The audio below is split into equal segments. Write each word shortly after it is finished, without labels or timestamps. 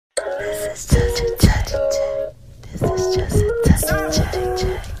This is just a touch.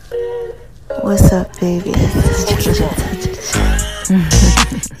 What's up, baby? This is just a touch.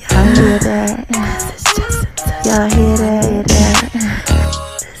 Y'all hear that? Y'all hear that?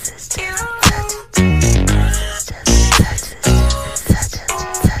 This is just a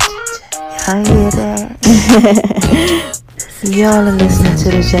touch. Y'all hear that? Y'all are listening to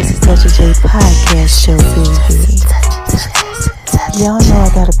the Just a Touch of J podcast show, baby. Y'all know I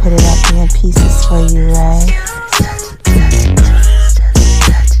gotta put it out there in pieces for you, right?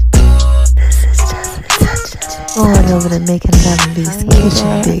 Going over to making Lemonbee's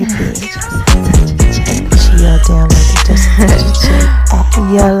kitchen, baby. She all down like the Just a Touch of J.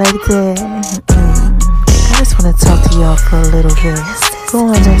 Y'all like that? I just wanna talk to y'all for a little bit.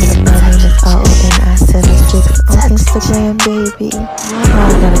 Going over to my name is RONI76 on Instagram, baby. I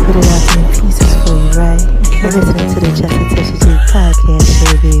gotta put it out there in pieces for you, right? You're listening to the Just a Touch of J podcast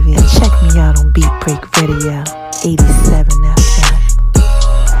show, baby. And check me out on Beat Break Radio, 87 FM.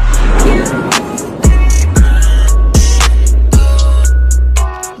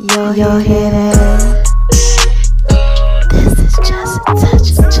 Y'all hear that? This is Just a Touch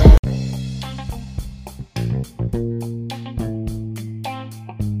of J.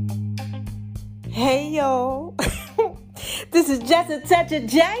 Hey yo, this is Just a Touch of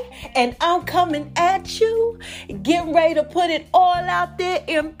J, and I'm coming at you, getting ready to put it all out there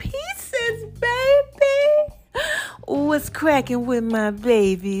in pieces, baby. What's cracking with my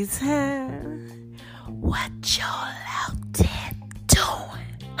babies, huh? What y'all out there doing,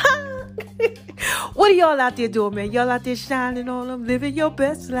 huh? What are y'all out there doing, man? Y'all out there shining on them, living your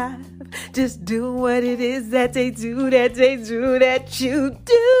best life, just doing what it is that they do, that you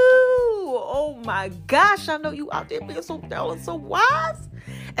do. Oh my gosh, I know you out there being so thorough and so wise.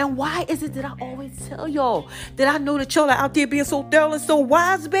 And why is it that I always tell y'all that I know that y'all are out there being so thorough and so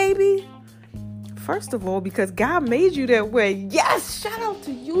wise, baby? First of all, because God made you that way. Yes, shout out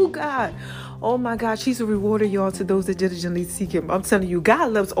to you, God. Oh my gosh, he's a rewarder, y'all, to those that diligently seek him. I'm telling you,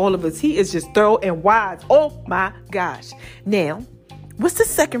 God loves all of us. He is just thorough and wise. Oh my gosh. Now, what's the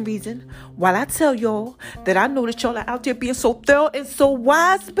second reason why I tell y'all that I know that y'all are out there being so thorough and so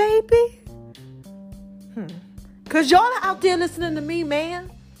wise, baby? Because y'all are out there listening to me,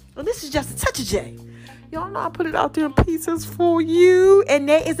 man. Well, this is Just a Touch of J. Y'all know I put it out there in pieces for you. And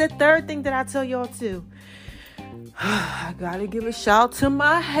that is the third thing that I tell y'all too. I gotta give a shout to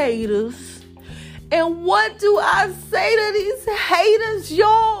my haters. And what do I say to these haters,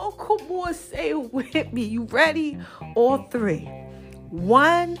 y'all? Come on, say it with me. You ready? All three.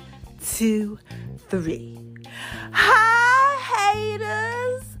 1, 2, 3. Hi,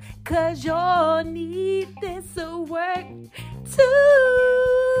 haters. Cause y'all need this work too.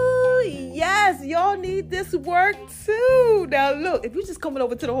 Yes, y'all need this work too. Now look, if you're just coming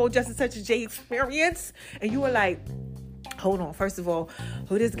over to the whole Just a Touch of J experience and you were like, hold on, first of all,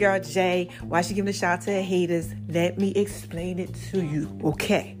 who this girl Jay? Why she giving a shout to her haters? Let me explain it to you,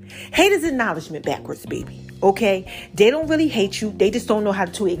 okay? Haters acknowledgement backwards, baby, okay? They don't really hate you. They just don't know how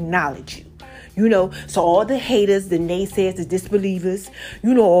to acknowledge you. You know, so all the haters, the naysayers, the disbelievers,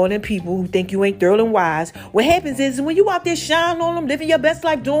 you know, all them people who think you ain't thorough and wise. What happens is when you out there shining on them, living your best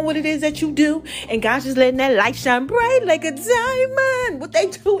life, doing what it is that you do, and God's just letting that light shine bright like a diamond. What they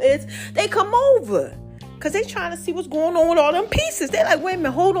do is they come over because they trying to see what's going on with all them pieces. They're like, wait a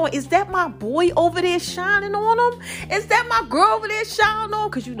minute, hold on. Is that my boy over there shining on them? Is that my girl over there shining on?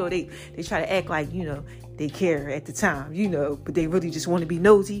 Because, you know, they try to act like, you know, they care at the time, you know, but they really just want to be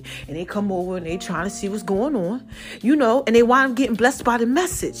nosy, and they come over and they trying to see what's going on, you know, and they wind up getting blessed by the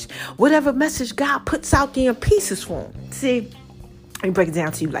message, whatever message God puts out there in pieces for them. See, let me break it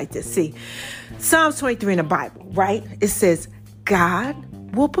down to you like this. See, Psalms 23 in the Bible, right? It says, God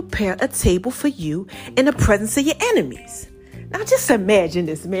will prepare a table for you in the presence of your enemies. Now, just imagine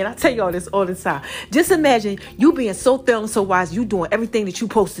this, man. I tell y'all this all the time. Just imagine you being so thorough and so wise, you doing everything that you're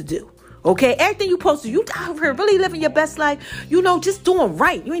supposed to do. Okay, everything you supposed to, you out here really living your best life, you know, just doing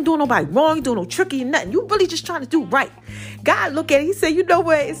right. You ain't doing nobody wrong, you doing no tricky and nothing. You really just trying to do right. God look at it, he said, you know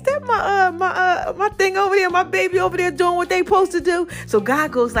what, is that my thing over there, my baby over there doing what they supposed to do? So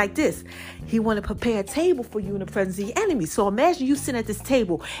God goes like this. He want to prepare a table for you in the presence of your enemies. So imagine you sitting at this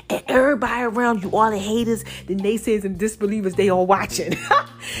table and everybody around you, all the haters, the naysayers and disbelievers, they all watching.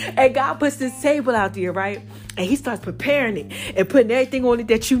 And God puts this table out there, right? And he starts preparing it and putting everything on it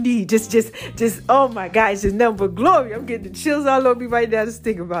that you need. Just, oh my God, it's just nothing but glory. I'm getting the chills all over me right now just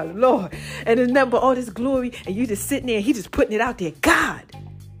thinking about it, Lord. And it's nothing but all this glory, and you just sitting there and he just putting it out there. God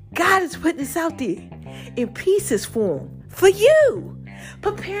is putting this out there in pieces form for you.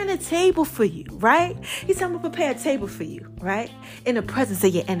 Preparing a table for you, right? He said, I'm going to prepare a table for you, right? In the presence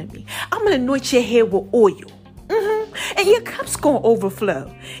of your enemy. I'm going to anoint your head with oil. And your cup's going to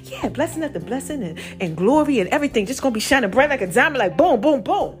overflow. Yeah, blessing after blessing and glory and everything just going to be shining bright like a diamond, like boom, boom,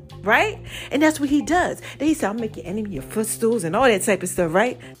 boom, right? And that's what he does. Then he said, I'll make your enemy your footstools and all that type of stuff,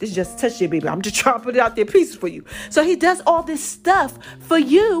 right? This is just touch your baby. I'm just trying to put it out there pieces for you. So he does all this stuff for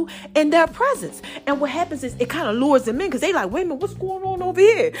you in their presence. And what happens is it kind of lures them in because they like, wait a minute, what's going on over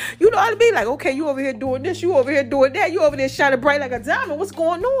here? You know what I mean? Like, okay, you over here doing this, you over here doing that, you over there shining bright like a diamond. What's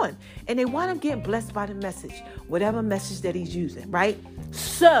going on? And they wind up getting blessed by the message, whatever message that he's using, right?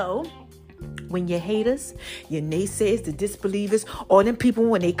 So when your haters, your naysayers, the disbelievers, all them people,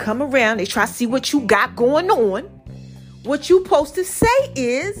 when they come around, they try to see what you got going on. What you supposed to say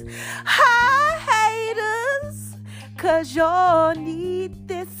is, hi, haters, because y'all need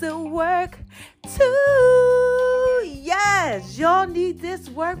this work too. Yes, y'all need this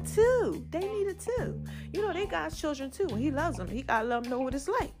work too. They need it too. You know, they God's children too. When he loves them, he got to let them know what it's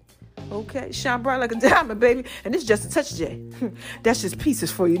like. Okay, shine bright like a diamond, baby. And this is just a touch, J. That's just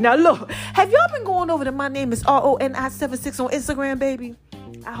pieces for you. Now, look, have y'all been going over to My Name is RONI76 on Instagram, baby?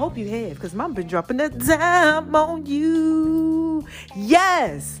 I hope you have, because Mom been dropping a dime on you.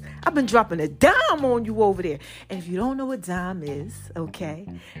 Yes, I've been dropping a dime on you over there. And if you don't know what dime is, okay,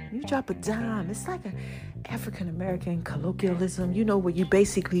 you drop a dime. It's like an African-American colloquialism, you know, where you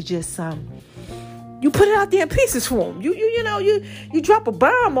basically just, you put it out there in pieces for them. You drop a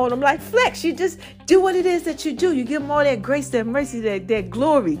bomb on them like Flex. You just do what it is that you do. You give them all that grace, that mercy, that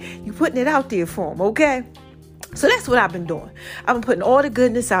glory. You putting it out there for them, okay? So that's what I've been doing. I've been putting all the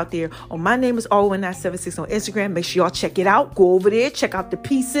goodness out there on My Name is RONI76 on Instagram. Make sure y'all check it out. Go over there. Check out the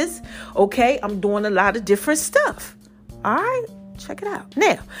pieces, okay? I'm doing a lot of different stuff. All right? Check it out.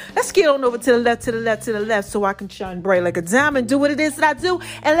 Now, let's get on over to the left, so I can shine bright like a diamond, do what it is that I do,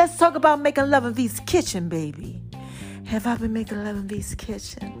 and let's talk about making Love and V's kitchen, baby. Have I been making Love and V's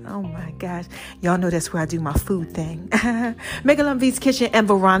kitchen? Oh my gosh. Y'all know that's where I do my food thing. Making Love and V's kitchen and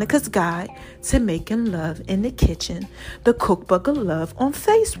Veronica's Guide to Making Love in the Kitchen, the Cookbook of Love on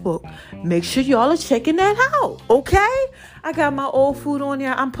Facebook. Make sure y'all are checking that out, okay? I got my old food on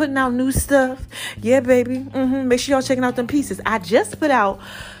there. I'm putting out new stuff. Yeah, baby. Make sure y'all checking out them pieces. I just put out,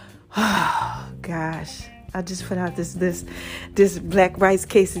 I just put out this black rice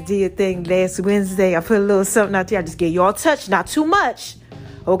quesadilla thing last Wednesday. I put a little something out there. I just gave y'all a touch, not too much.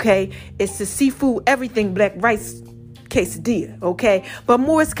 Okay? It's the seafood, everything black rice quesadilla. Okay? But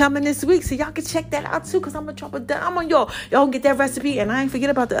more is coming this week, so y'all can check that out too, because I'm going to drop a dime on y'all. Y'all can get that recipe, and I ain't forget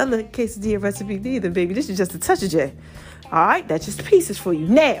about the other quesadilla recipe either, baby. This is just a touch of J. All right? That's just pieces for you.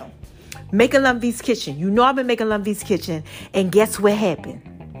 Now, making Love and V's kitchen. You know I've been making Love and V's kitchen, and guess what happened?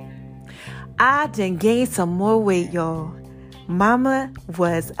 I done gained some more weight, y'all. Mama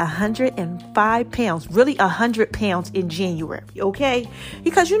was 105 pounds, really 100 pounds in January, okay?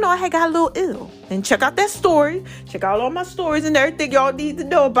 Because, you know, I had got a little ill. And check out that story. Check out all my stories and everything y'all need to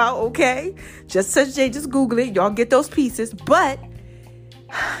know about, okay? Just Touch J, just Google it. Y'all get those pieces. But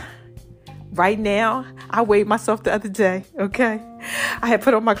right now, I weighed myself the other day, okay? I had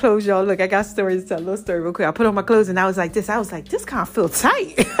put on my clothes, y'all. Look, I got stories to tell, a little story real quick. I put on my clothes and I was like, this kind of feel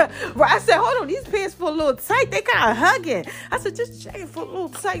tight. Right? I said, hold on, these pants feel a little tight. They kind of hugging. I said, this jacket feel a little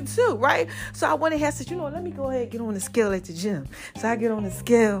tight too, right? So I went ahead and said, you know, let me go ahead and get on the scale at the gym. So I get on the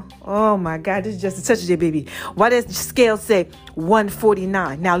scale. Oh my God, this is just a touch of it, baby. Why does the scale say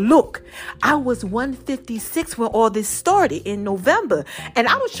 149? Now look, I was 156 when all this started in November. And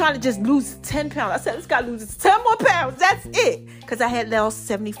I was trying to just lose 10 pounds. I said, this guy loses 10 more pounds. That's it. Because I had lost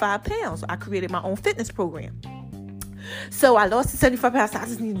 75 pounds. I created my own fitness program. So I lost 75 pounds. So I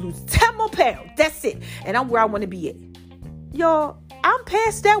just need to lose 10 more pounds. That's it. And I'm where I want to be at. Y'all, I'm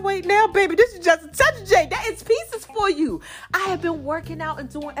past that weight now, baby. This is just a touch of J. That is pieces for you. I have been working out and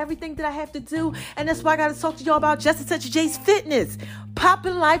doing everything that I have to do. And that's why I got to talk to y'all about Just a Touch of J's fitness.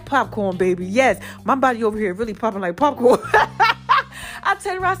 Popping like popcorn, baby. Yes, my body over here really popping like popcorn. I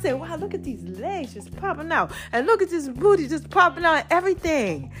turned around and said, wow, look at these legs just popping out. And look at this booty just popping out and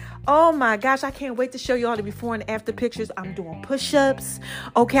everything. Oh my gosh, I can't wait to show you all the before and after pictures. I'm doing push-ups.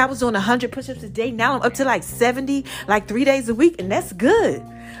 Okay, I was doing 100 push-ups a day. Now I'm up to like 70, like 3 days a week. And that's good.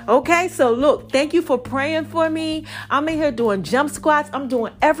 Okay, so look, thank you for praying for me. I'm in here doing jump squats. I'm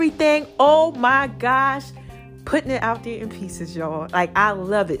doing everything. Oh my gosh. Putting it out there in pieces, y'all. Like, I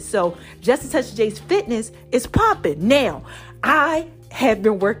love it. So Just a Touch of J's fitness is popping. Now, I have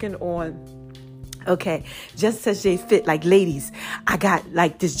been working on, okay, Just a Touch of J fit. Like, ladies, I got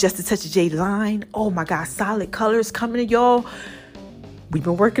like this Just a Touch of J line. Oh my God, solid colors coming to y'all. we've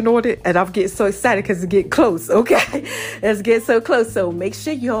been working on it, and I'm getting so excited because it's getting close, okay? It's getting so close. So make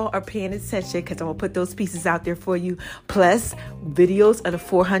sure y'all are paying attention because I'm going to put those pieces out there for you. Plus, videos of the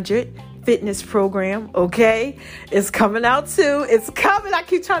 400 fitness program, okay? It's coming out too. It's coming. I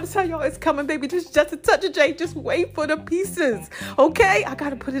keep trying to tell y'all it's coming, baby. This is just a touch of J. Just wait for the pieces, okay? I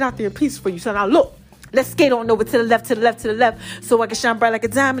got to put it out there in pieces for you. So now look. Let's skate on over to the left, so I can shine bright like a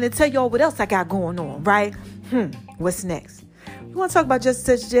diamond and tell y'all what else I got going on, right? What's next? You want to talk about Just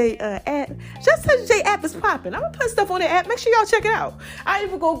Touch J app? Just Touch J app is popping. I'm going to put stuff on the app. Make sure y'all check it out. I ain't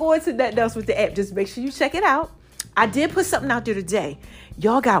even going to go into that else with the app. Just make sure you check it out. I did put something out there today.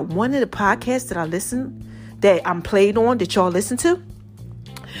 Y'all got one of the podcasts that I'm played on that y'all listen to.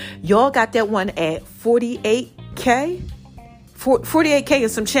 Y'all got that one at 48K. 48K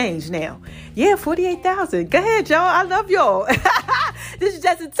and some change now. Yeah, 48,000. Go ahead, y'all. I love y'all. This is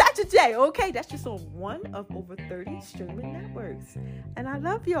just a touch of J, okay? That's just on one of over 30 streaming networks. And I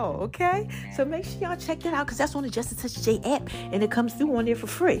love y'all, okay? So make sure y'all check that out because that's on the Just a Touch of J app and it comes through on there for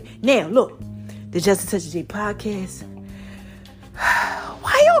free. Now, look, the Just a Touch of J podcast.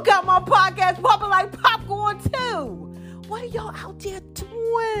 Why y'all got my podcast popping like popcorn too? What are y'all out there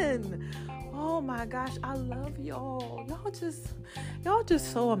doing? Oh my gosh, I love y'all. Y'all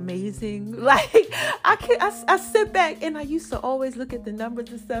just so amazing. Like I sit back and I used to always look at the numbers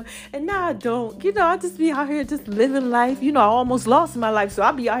and stuff, and now I don't. I just be out here just living life. I almost lost my life, so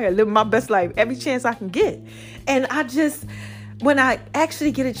I be out here living my best life every chance I can get. And when I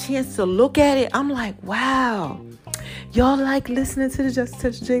actually get a chance to look at it, I'm like, wow. Y'all like listening to the Just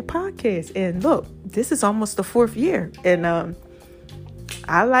Touch J podcast. And look, this is almost the 4th year. And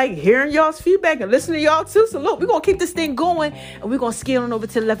I like hearing y'all's feedback and listening to y'all too. So look, we're going to keep this thing going and we're going to scale on over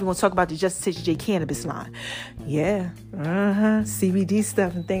to the left. We're going to talk about the Just Touch J cannabis line. Yeah. CBD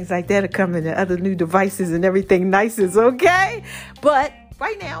stuff and things like that are coming and other new devices and everything nices. Okay. But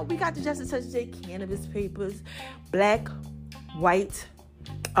right now we got the Just Touch J cannabis papers, black, white,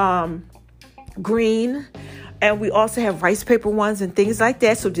 green. And we also have rice paper ones and things like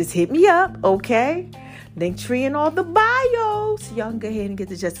that. So just hit me up. Okay. Linktree and all the bios. So y'all can go ahead and get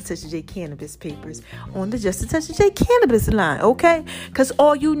the Just a Touch of J cannabis papers on the Just a Touch of J cannabis line, okay? Because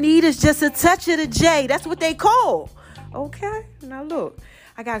all you need is just a touch of the J. That's what they call, okay? Now look,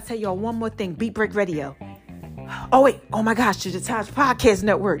 I got to tell y'all one more thing. Beat Break Radio. Oh, wait. Oh, my gosh. The Jataj Podcast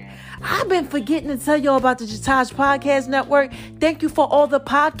Network. I've been forgetting to tell y'all about the Jataj Podcast Network. Thank you for all the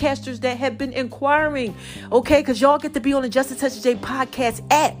podcasters that have been inquiring. Okay, because y'all get to be on the Just a Touch of J podcast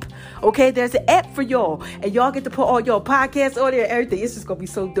app. Okay, there's an app for y'all. And y'all get to put all your podcasts on there and everything. It's just going to be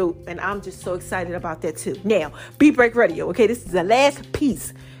so dope. And I'm just so excited about that, too. Now, Beat Break Radio. Okay, this is the last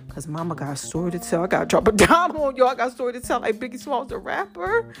piece. Because mama got a story to tell. I got to drop a dime on y'all. I got a story to tell like Biggie Smalls, the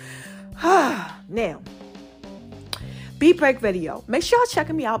rapper. Now, Beat Break Radio. Make sure y'all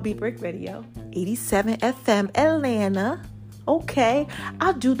checking me out. Beat Break Radio. 87 FM Atlanta. Okay.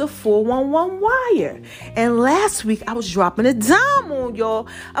 I do the 411 wire. And last week I was dropping a dime on y'all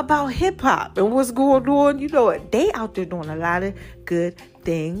about hip hop and what's going on. You know what? They out there doing a lot of good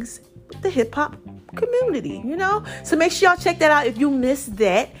things with the hip hop community, So make sure y'all check that out if you missed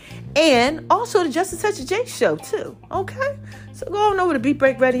that. And also the Just a Touch of J show too. Okay. So go on over to Beat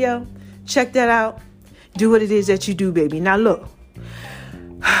Break Radio. Check that out. Do what it is that you do, baby. Now, look.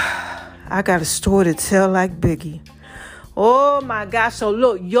 I got a story to tell like Biggie. Oh, my gosh. So,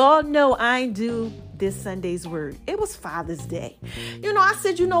 look. Y'all know I ain't do this Sunday's word. It was Father's Day. I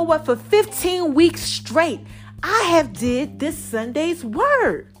said, you know what? For 15 weeks straight, I have did this Sunday's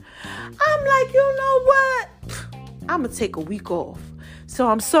word. I'm like, you know what? I'm going to take a week off. So,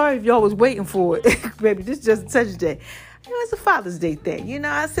 I'm sorry if y'all was waiting for it. Baby, this is just a touch of day. It's a Father's Day thing.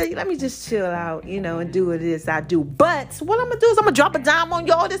 I said, let me just chill out, and do what it is I do. But what I'm going to do is I'm going to drop a dime on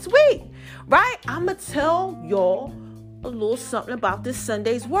y'all this week, right? I'm going to tell y'all a little something about this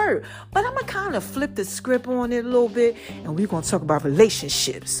Sunday's word. But I'm going to kind of flip the script on it a little bit, and we're going to talk about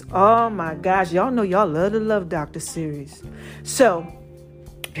relationships. Oh, my gosh. Y'all know y'all love the Love Doctor series. So,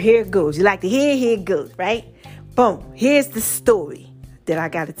 here it goes. You like to hear? Here it goes, right? Boom. Here's the story that I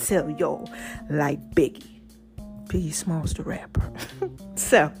got to tell y'all like Biggie. Biggie Smalls, the rapper.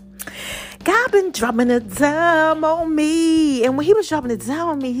 So, God been dropping a dime on me. And when he was dropping a dime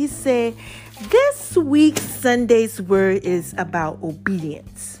on me, he said, this week's Sunday's word is about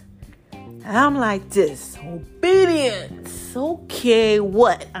obedience. And I'm like this. Obedience. Okay,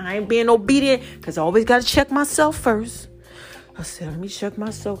 what? I ain't being obedient because I always got to check myself first. I said, let me check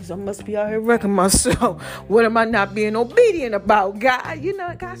myself because I must be out here wrecking myself. What am I not being obedient about, God?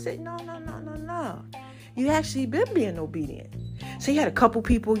 God said, no. You actually been being obedient. So you had a couple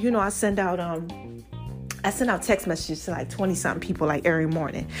people, I send out I send out text messages to like 20-something people like every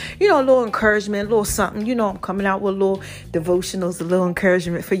morning. You know, a little encouragement, a little something. You know, I'm coming out with a little devotionals, a little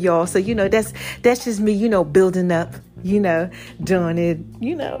encouragement for y'all. So, you know, that's just me, you know, building up, you know, doing it,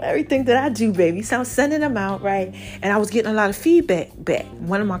 you know, everything that I do, baby. So I'm sending them out, right? And I was getting a lot of feedback back.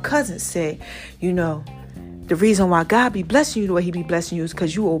 One of my cousins said, you know, the reason why God be blessing you the way he be blessing you is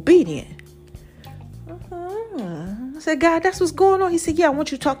because you obedient. I said, God, that's what's going on. He said, yeah, I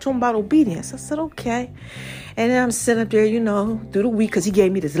want you to talk to him about obedience. I said, okay. And then I'm sitting up there, you know, through the week, because he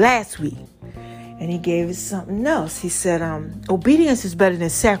gave me this last week. And he gave us something else. He said, obedience is better than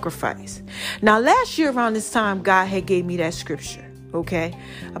sacrifice. Now, last year around this time, God had gave me that scripture, okay,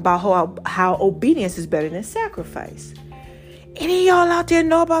 about how obedience is better than sacrifice. Any of y'all out there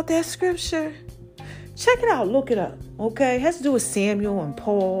know about that scripture? Check it out. Look it up. Okay. It has to do with Samuel and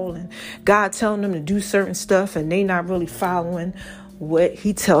Paul and God telling them to do certain stuff and they not really following what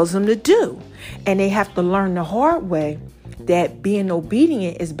he tells them to do. And they have to learn the hard way that being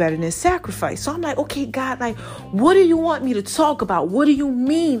obedient is better than sacrifice. So I'm like, okay, God, like, what do you want me to talk about? What do you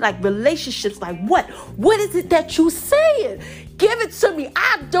mean? Like relationships, like what? What is it that you saying? Give it to me.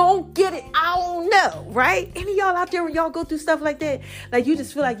 I don't get it. I don't know. Right? Any of y'all out there when y'all go through stuff like that, like you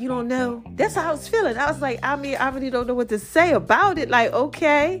just feel like you don't know. That's how I was feeling. I was like, I really don't know what to say about it. Like,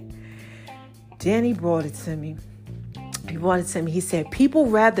 okay. Then he brought it to me. He said, people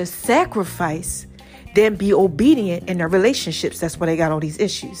rather sacrifice than be obedient in their relationships. That's why they got all these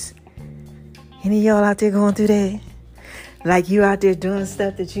issues. Any of y'all out there going through that? Like you out there doing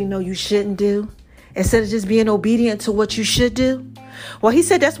stuff that you know you shouldn't do instead of just being obedient to what you should do? Well, he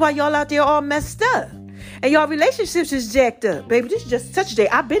said that's why y'all out there all messed up. And y'all relationships is jacked up. Baby, this is just such a day.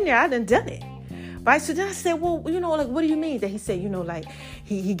 I've been there. I done it. Right? So then I said, well, you know, like, what do you mean? That he said, you know, like,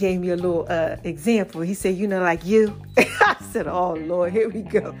 he gave me a little example. He said, you know, like you. I said, oh, Lord, here we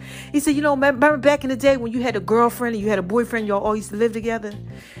go. He said, you know, remember back in the day when you had a girlfriend and you had a boyfriend, y'all all used to live together?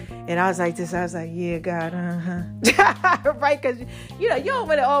 And I was like this. I was like, yeah, God, right? Because, you know, you don't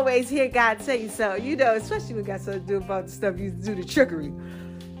want to always hear God tell you so, you know, especially when got something to do about the stuff you used to do, the trickery.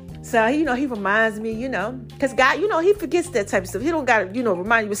 So, you know, he reminds me, you know, because God, you know, he forgets that type of stuff. He don't got to, you know,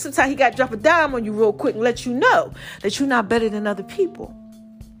 remind you. But sometimes he got to drop a dime on you real quick and let you know that you're not better than other people.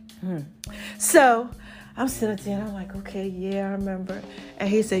 So I'm sitting there and I'm like, okay, yeah, I remember. And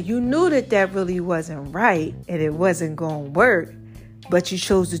he said, you knew that really wasn't right and it wasn't going to work, but you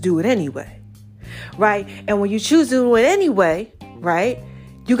chose to do it anyway. Right. And when you choose to do it anyway, right,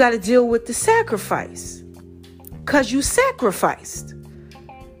 you got to deal with the sacrifice because you sacrificed.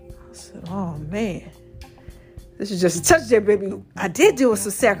 Oh, man, this is just a touch there, baby. I did do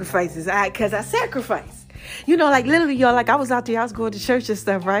some sacrifices because I sacrificed. You know, like literally, y'all, like I was out there, I was going to church and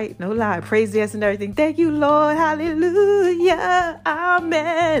stuff, right? No lie, praise dance and everything. Thank you, Lord. Hallelujah.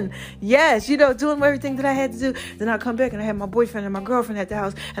 Amen. Yes, you know, doing everything that I had to do. Then I come back and I had my boyfriend and my girlfriend at the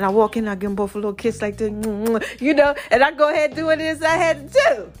house and I walk in and I give them both a little kiss like this, you know, and I go ahead doing this I had to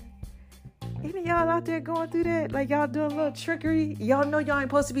do. Any of y'all out there going through that? Like y'all doing a little trickery? Y'all know y'all ain't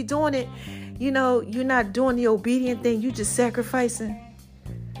supposed to be doing it. You know, you're not doing the obedient thing. You just sacrificing.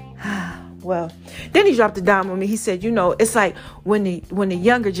 Well, then he dropped the dime on me. He said, you know, it's like when the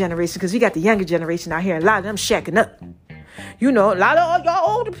younger generation, because we got the younger generation out here, a lot of them shacking up. You know, a lot of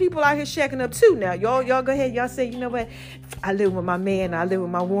y'all older people out here shacking up too now. Y'all go ahead. Y'all say, you know what? I live with my man. I live with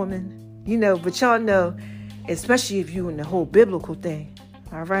my woman. You know, but y'all know, especially if you in the whole biblical thing.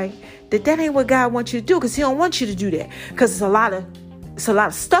 All right, that ain't what God wants you to do, because he don't want you to do that, because it's a lot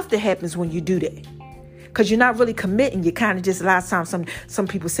of stuff that happens when you do that, because you're not really committing. You kind of just, a lot of times some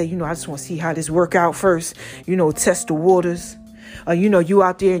people say, you know, I just want to see how this work out first, you know, test the waters. You know, you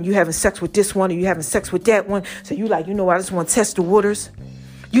out there and you having sex with this one or you having sex with that one, so you like, you know, I just want to test the waters.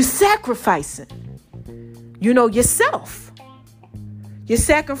 You sacrificing, you know, yourself. You're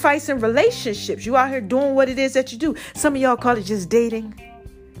sacrificing relationships. You out here doing what it is that you do. Some of y'all call it just dating.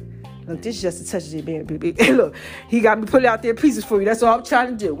 Look, this is just a touch of it, baby. Look, he got me put out there pieces for you. That's all I'm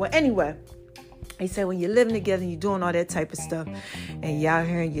trying to do. Well, anyway, he said when you're living together and you're doing all that type of stuff and you're out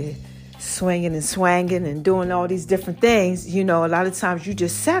here and you're swinging and swanging and doing all these different things, you know, a lot of times you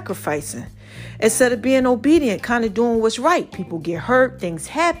just sacrificing instead of being obedient, kind of doing what's right. People get hurt. Things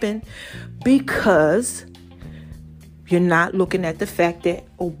happen because you're not looking at the fact that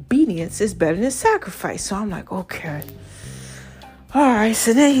obedience is better than sacrifice. So I'm like, okay. All right,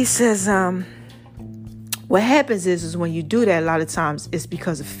 so then he says, what happens is when you do that, a lot of times it's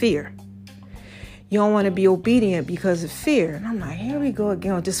because of fear. You don't want to be obedient because of fear. And I'm like, here we go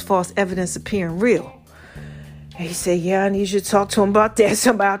again with this false evidence appearing real. And he said, yeah, I need you to talk to him about that.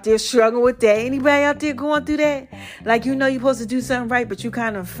 Somebody out there struggling with that. Anybody out there going through that? Like, you know you're supposed to do something right, but you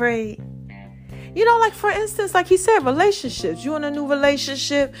kind of afraid. You know, like for instance, like he said, relationships. You in a new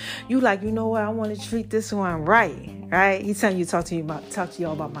relationship, you like, you know what, I want to treat this one right? He's telling you talk to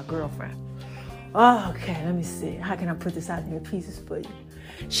y'all about my girlfriend. Oh, okay, let me see. How can I put this out there in pieces for you?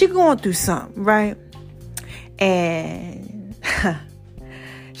 She going through something, right? And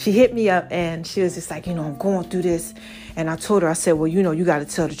she hit me up and she was just like, you know, I'm going through this. And I told her, I said, well, you know, you got to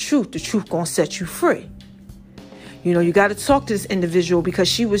tell the truth. The truth going to set you free. You know, you got to talk to this individual because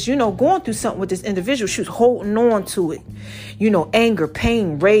she was, you know, going through something with this individual. She was holding on to it. You know, anger,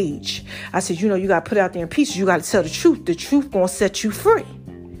 pain, rage. I said, you know, you got to put it out there in pieces. You got to tell the truth. The truth going to set you free.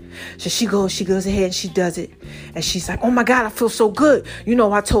 So she goes ahead and she does it. And she's like, oh my God, I feel so good. You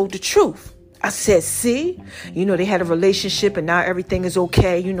know, I told the truth. I said, see, you know, they had a relationship and now everything is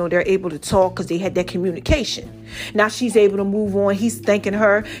okay. You know, they're able to talk because they had that communication. Now she's able to move on. He's thanking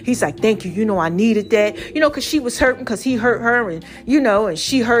her. He's like, thank you. You know, I needed that, you know, because she was hurting because he hurt her and, you know, and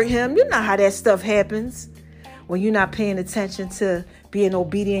she hurt him. You know how that stuff happens when you're not paying attention to being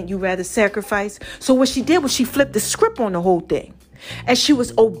obedient. You rather sacrifice. So what she did was she flipped the script on the whole thing and she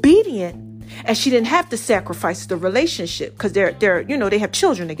was obedient. And she didn't have to sacrifice the relationship because they're, you know, they have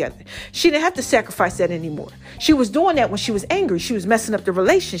children together. She didn't have to sacrifice that anymore. She was doing that when she was angry. She was messing up the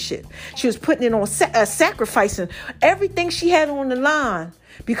relationship. She was putting it on, sacrificing everything she had on the line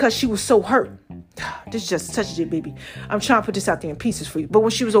because she was so hurt. This just touches it, baby. I'm trying to put this out there in pieces for you. But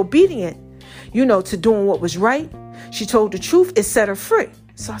when she was obedient, you know, to doing what was right, she told the truth. It set her free.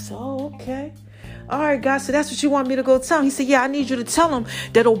 So I said, oh, okay. All right, God, so that's what you want me to go tell him. He said, yeah, I need you to tell him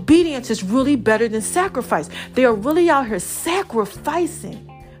that obedience is really better than sacrifice. They are really out here sacrificing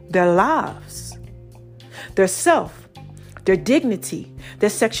their lives, their self, their dignity, their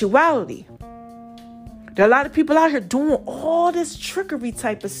sexuality. There are a lot of people out here doing all this trickery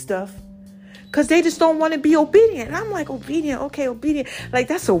type of stuff because they just don't want to be obedient. And I'm like, obedient, okay, obedient. Like,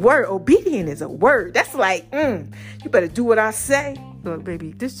 that's a word. Obedient is a word. That's like, you better do what I say. Look,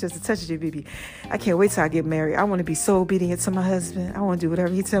 baby, this is just a touch of you, baby. I can't wait till I get married. I want to be so obedient to my husband. I want to do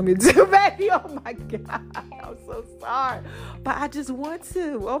whatever he tell me to do, baby. Oh, my God. I'm so sorry. But I just want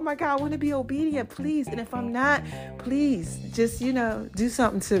to. Oh, my God. I want to be obedient, please. And if I'm not, please, just, you know, do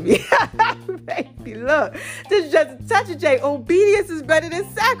something to me. Baby, look. This is just a touch of J. Obedience is better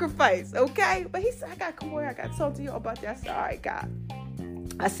than sacrifice, okay? But he said, I got to come over. I got to talk to you about that. I said, all right, God.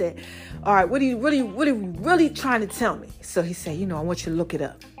 I said, all right, what are you really trying to tell me? So he said, you know, I want you to look it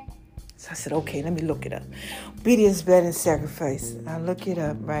up. So I said, okay, let me look it up. Obedience is better than sacrifice. I look it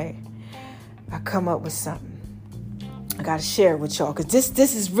up, right? I come up with something. I got to share it with y'all because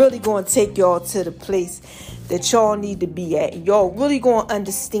this is really going to take y'all to the place that y'all need to be at. Y'all really going to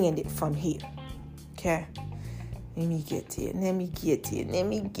understand it from here. Okay? Let me get there.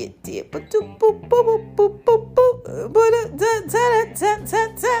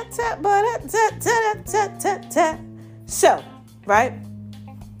 So, right?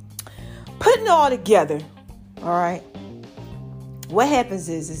 Putting it all together, all right? What happens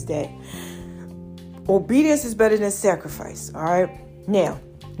is that obedience is better than sacrifice, all right? Now,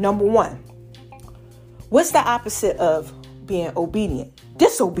 number one, what's the opposite of being obedient?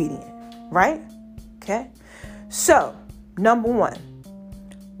 Disobedient, right? Okay? So, number one,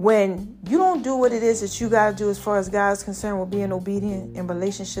 when you don't do what it is that you got to do as far as God's concerned with being obedient in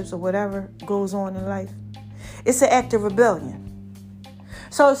relationships or whatever goes on in life, it's an act of rebellion.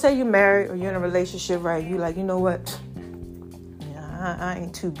 So say you're married or you're in a relationship, right? You like, you know what? Yeah, I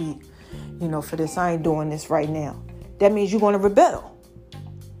ain't too beat, you know, for this. I ain't doing this right now. That means you're going to rebel,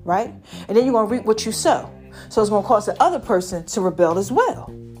 right? And then you're going to reap what you sow. So it's going to cause the other person to rebel as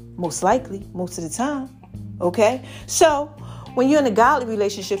well. Most likely, most of the time. Okay, so when you're in a godly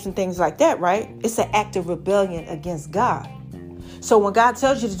relationships and things like that, right, it's an act of rebellion against God. So when God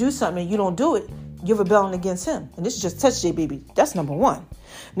tells you to do something and you don't do it, you're rebelling against him. And this is just touch J, baby. That's number one.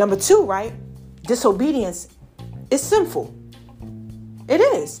 Number two, right, disobedience is sinful. It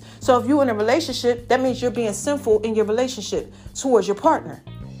is. So if you're in a relationship, that means you're being sinful in your relationship towards your partner.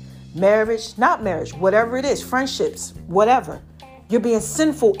 Marriage, not marriage, whatever it is, friendships, whatever. You're being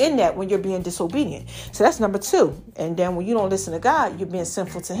sinful in that when you're being disobedient. So that's number two. And then when you don't listen to God, you're being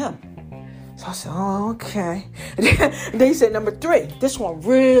sinful to him. So I said, oh, okay. And then he said, number three, this one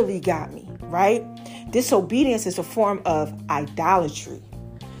really got me, right? Disobedience is a form of idolatry.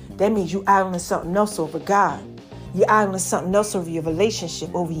 That means you idling something else over God. You're idling something else over your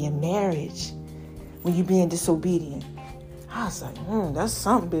relationship, over your marriage, when you're being disobedient. I was like, that's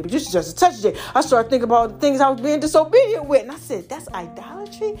something, baby. This is just a touch of it. I started thinking about the things I was being disobedient with. And I said, that's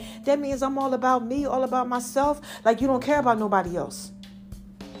idolatry? That means I'm all about me, all about myself. Like you don't care about nobody else.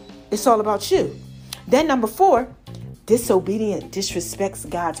 It's all about you. Then number four, disobedient disrespects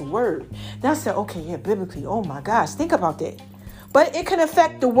God's word. Now I said, okay, yeah, biblically, oh my gosh, think about that. But it can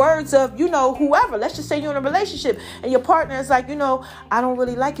affect the words of, whoever. Let's just say you're in a relationship and your partner is like, I don't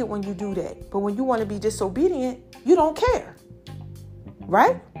really like it when you do that. But when you want to be disobedient, you don't care.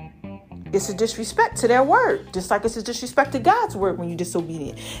 Right? It's a disrespect to their word. Just like it's a disrespect to God's word when you're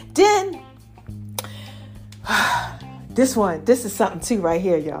disobedient. Then, this is something too right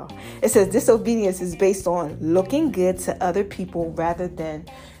here, y'all. It says disobedience is based on looking good to other people rather than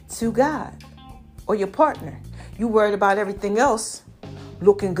to God or your partner. You worried about everything else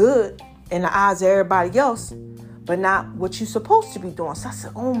looking good in the eyes of everybody else, but not what you're supposed to be doing. So I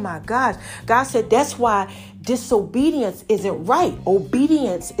said, oh my gosh. God said that's why disobedience isn't right.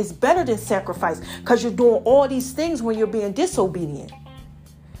 Obedience is better than sacrifice, because you're doing all these things when you're being disobedient.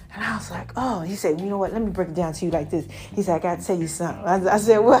 And I was like, oh, he said, you know what? Let me break it down to you like this. He said, I got to tell you something. I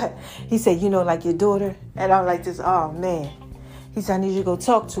said, what? He said, like your daughter. And I'm like this, oh man. He said, I need you to go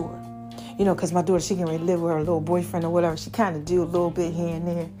talk to her. Because my daughter, she can really live with her little boyfriend or whatever. She kind of do a little bit here and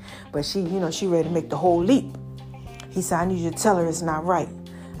there. But she, she ready to make the whole leap. He said, I need you to tell her it's not right.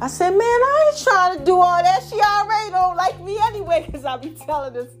 I said, man, I ain't trying to do all that. She already don't like me anyway because I be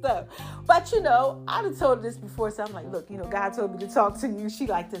telling her stuff. But, I done told her this before. So I'm like, look, God told me to talk to you. She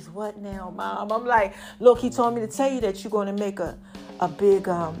like this, what now, Mom? I'm like, look, he told me to tell you that you're going to make a big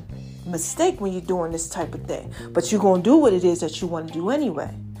mistake when you're doing this type of thing. But you're going to do what it is that you want to do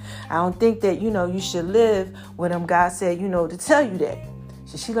anyway. I don't think that, you should live when God said, to tell you that.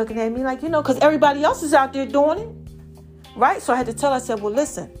 So she looking at me like, because everybody else is out there doing it. Right? So I had to tell her, I said, well,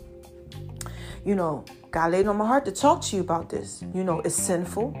 listen, God laid on my heart to talk to you about this. It's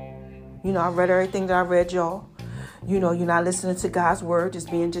sinful. I read everything that I read, y'all. You're not listening to God's word, just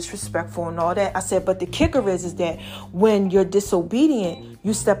being disrespectful and all that. I said, but the kicker is that when you're disobedient,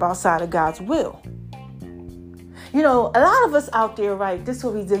 you step outside of God's will. A lot of us out there, right, this is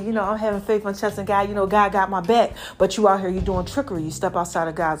what we do. I'm having faith on trusting God. God got my back. But you out here, you're doing trickery. You step outside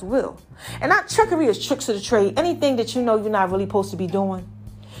of God's will. And not trickery is tricks of the trade. Anything that you're not really supposed to be doing.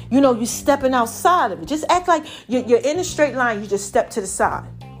 You're stepping outside of it. Just act like you're in a straight line. You just step to the side,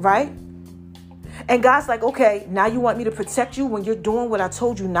 right? And God's like, okay, now you want me to protect you when you're doing what I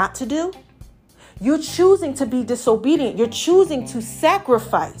told you not to do? You're choosing to be disobedient. You're choosing to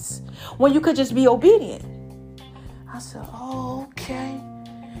sacrifice when you could just be obedient. I said, oh, okay.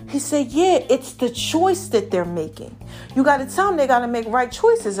 He said, yeah, it's the choice that they're making. You got to tell them they got to make right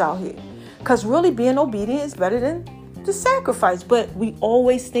choices out here. Because really being obedient is better than the sacrifice. But we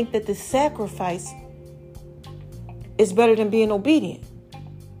always think that the sacrifice is better than being obedient.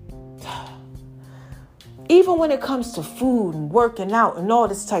 Even when it comes to food and working out and all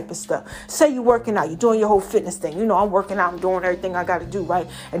this type of stuff. Say you're working out, you're doing your whole fitness thing. I'm working out, I'm doing everything I got to do, right?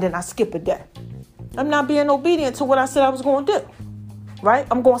 And then I skip a day. I'm not being obedient to what I said I was going to do, right?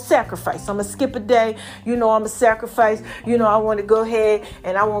 I'm going to sacrifice. I'm going to skip a day. I'm going to sacrifice. I want to go ahead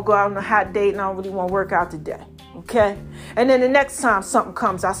and I want to go out on a hot date and I don't really want to work out today, okay? And then the next time something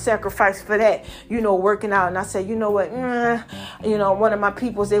comes, I sacrifice for that, working out. And I say, you know what? One of my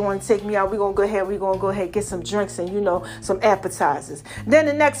peoples, they want to take me out. We're going to go ahead, get some drinks and, some appetizers. Then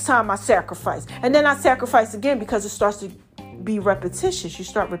the next time I sacrifice. And then I sacrifice again because it starts to be repetitious. You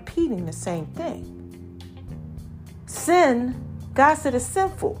start repeating the same thing. Sin, God said, is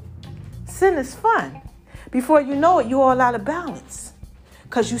sinful. Sin is fun. Before you know it, you're all out of balance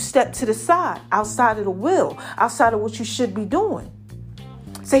because you step to the side, outside of the will, outside of what you should be doing.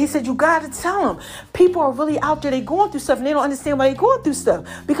 So he said, you got to tell them. People are really out there. They're going through stuff and they don't understand why they're going through stuff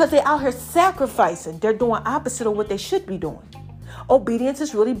because they're out here sacrificing. They're doing opposite of what they should be doing. Obedience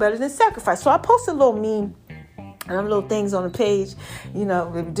is really better than sacrifice. So I posted a little meme and little things on the page,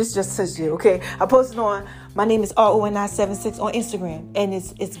 this just says you, okay? I posted on, my name is RON976 on Instagram, and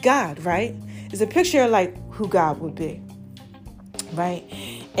it's God, right? It's a picture of like who God would be, right?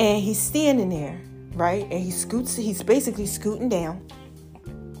 And he's standing there, right? And he's basically scooting down.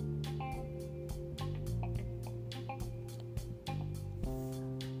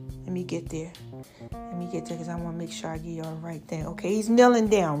 Let me get there because I want to make sure I give y'all the right thing. Okay, he's kneeling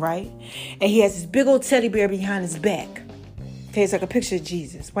down, right? And he has this big old teddy bear behind his back. Okay, it's like a picture of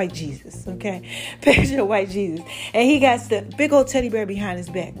Jesus, white Jesus, okay? Picture of white Jesus. And he got the big old teddy bear behind his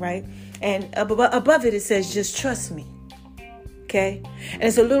back, right? And above it says, just trust me, okay? And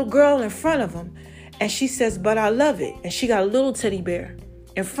there's a little girl in front of him, and she says, but I love it. And she got a little teddy bear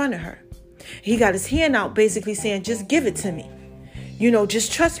in front of her. He got his hand out basically saying, just give it to me.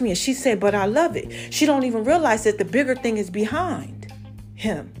 Just trust me. And she said, but I love it. She don't even realize that the bigger thing is behind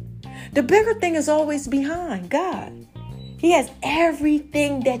him. The bigger thing is always behind God. He has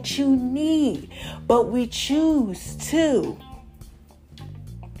everything that you need. But we choose to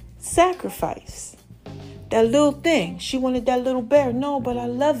sacrifice. That little thing. She wanted that little bear. No, but I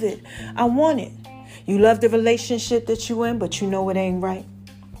love it. I want it. You love the relationship that you in, but you know it ain't right.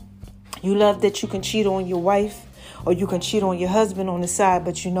 You love that you can cheat on your wife or you can cheat on your husband on the side,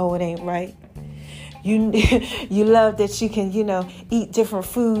 but you know it ain't right. You love that you can, eat different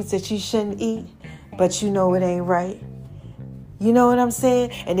foods that you shouldn't eat, but you know it ain't right. You know what I'm saying?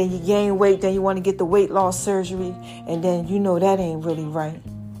 And then you gain weight, then you want to get the weight loss surgery, and then you know that ain't really right.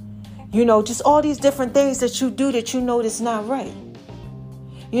 Just all these different things that you do that you know that's not right.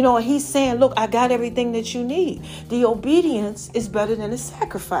 And he's saying, look, I got everything that you need. The obedience is better than the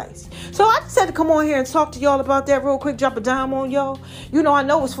sacrifice. So I just had to come on here and talk to y'all about that real quick, drop a dime on y'all. I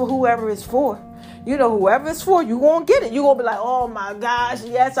know it's for whoever it's for. Whoever it's for, you won't get it. You're going to be like, oh my gosh,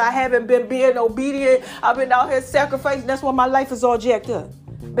 yes, I haven't been being obedient. I've been out here sacrificing. That's why my life is all jacked up.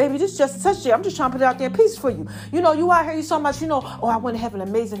 Baby, this is just a touch. I'm just trying to put it out there in peace for you. You out here, you so much, oh, I want to have an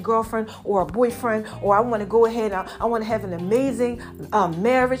amazing girlfriend or a boyfriend, or I want to go ahead and I want to have an amazing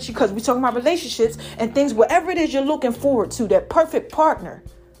marriage, because we're talking about relationships and things, whatever it is you're looking forward to, that perfect partner.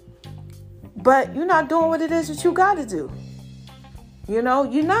 But you're not doing what it is that you got to do. You're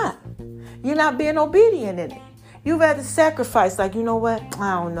not. You're not being obedient in it. You've had to sacrifice, like, you know what?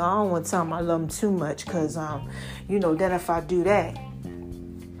 I don't know. I don't want to tell him I love him too much because, then if I do that,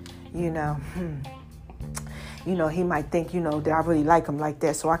 he might think, that I really like him like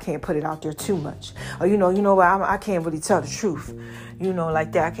that, so I can't put it out there too much. Or, what? I can't really tell the truth,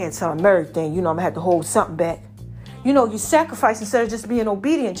 like that. I can't tell him everything. I'm going to have to hold something back. You sacrifice instead of just being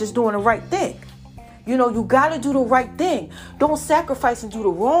obedient, just doing the right thing. You got to do the right thing. Don't sacrifice and do the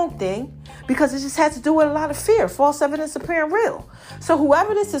wrong thing, because it just has to do with a lot of fear. False evidence appearing real. So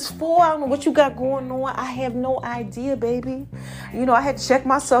whoever this is for, I don't know what you got going on. I have no idea, baby. I had to check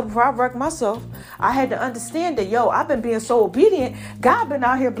myself before I wrecked myself. I had to understand that, I've been being so obedient. God been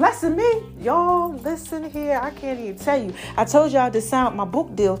out here blessing me. Y'all, listen here. I can't even tell you. I told y'all to sign my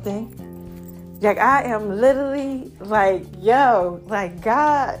book deal thing. Like, I am literally like,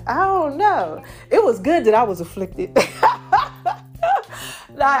 God, I don't know. It was good that I was afflicted.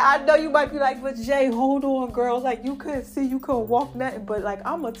 Like, I know you might be like, but Jay, hold on, girl. Like, you couldn't see, you couldn't walk nothing. But, like,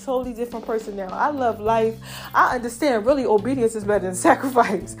 I'm a totally different person now. I love life. I understand, really, obedience is better than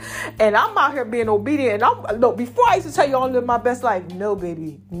sacrifice. And I'm out here being obedient. And look, before I used to tell you I live my best life. No,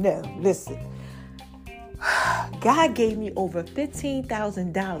 baby. No. Listen. God gave me over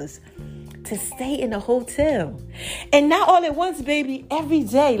 $15,000 to stay in a hotel. And not all at once, baby, every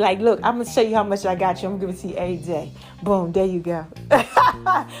day. Like, look, I'm going to show you how much I got you. I'm going to give it to you every day. Boom, there you go.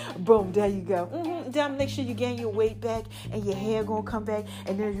 Boom, there you go. Then make sure you gain your weight back and your hair going to come back.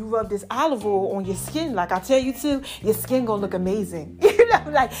 And then you rub this olive oil on your skin. Like I tell you to, your skin going to look amazing.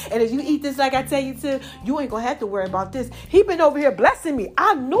 And if you eat this like I tell you to, you ain't going to have to worry about this. He been over here blessing me.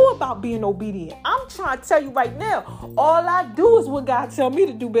 I know about being obedient. I'm trying to tell you right now, all I do is what God tell me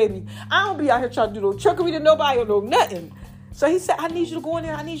to do, baby. I don't be out here trying to do no trickery to nobody or no nothing. So he said, I need you to go in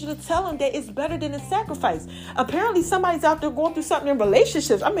there. I need you to tell him that it's better than a sacrifice. Apparently somebody's out there going through something in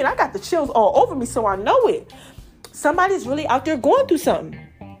relationships. I mean, I got the chills all over me, so I know it. Somebody's really out there going through something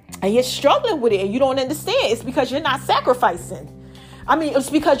and you're struggling with it and you don't understand. It's because you're not sacrificing. I mean, it's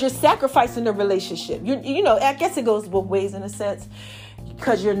because you're sacrificing the relationship. I guess it goes both ways in a sense,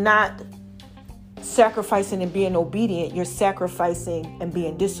 because you're not sacrificing and being obedient. You're sacrificing and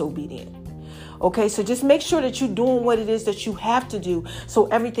being disobedient. Okay, so just make sure that you're doing what it is that you have to do so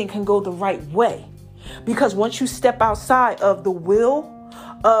everything can go the right way. Because once you step outside of the will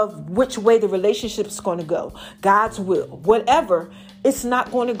of which way the relationship is going to go, God's will, whatever, it's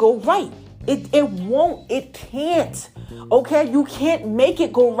not going to go right. It won't. It can't. Okay, you can't make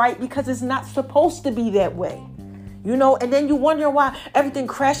it go right because it's not supposed to be that way. And then you wonder why everything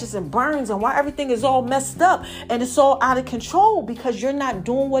crashes and burns and why everything is all messed up and it's all out of control, because you're not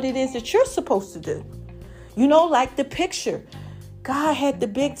doing what it is that you're supposed to do. Like the picture. God had the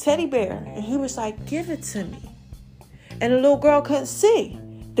big teddy bear and he was like, give it to me. And the little girl couldn't see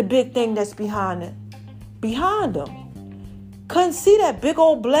the big thing that's behind him. Couldn't see that big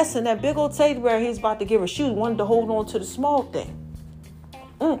old blessing, that big old teddy bear he was about to give her. She wanted to hold on to the small thing.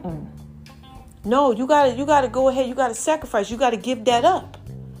 No, you gotta go ahead. You gotta sacrifice. You gotta give that up.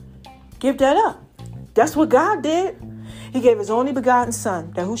 Give that up. That's what God did. He gave his only begotten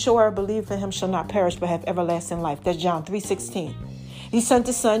son, that whosoever believe in him shall not perish but have everlasting life. That's John 3:16. He sent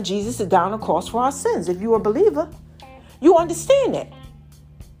his son Jesus to die on the cross for our sins. If you're a believer, you understand that.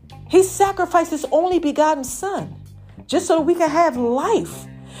 He sacrificed his only begotten son just so that we can have life.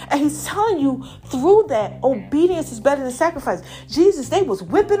 And he's telling you through that, obedience is better than sacrifice. Jesus, they was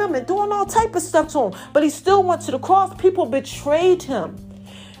whipping him and doing all type of stuff to him, but he still went to the cross. People betrayed him.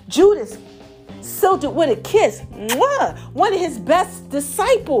 Judas sealed it with a kiss. Mwah! One of his best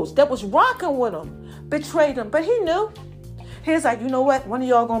disciples that was rocking with him betrayed him, but he knew. He was like, you know what? One of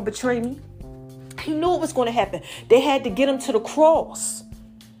y'all gonna betray me. He knew it was going to happen. They had to get him to the cross.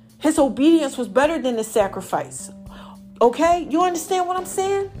 His obedience was better than the sacrifice. Okay? You understand what I'm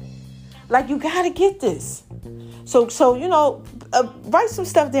saying? Like, you got to get this. So write some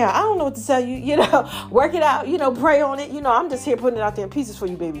stuff down. I don't know what to tell you. Work it out. Pray on it. I'm just here putting it out there in pieces for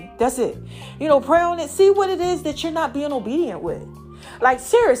you, baby. That's it. Pray on it. See what it is that you're not being obedient with. Like,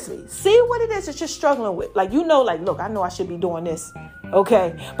 seriously, see what it is that you're struggling with. Like, look, I know I should be doing this.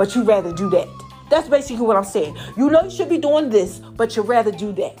 Okay? But you rather do that. That's basically what I'm saying. You know you should be doing this, but you'd rather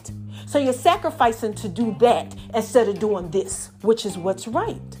do that. So you're sacrificing to do that instead of doing this, which is what's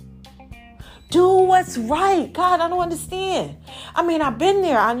right. Do what's right. God, I don't understand. I mean, I've been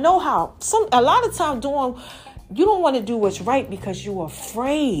there. I know how. A lot of times you don't want to do what's right because you're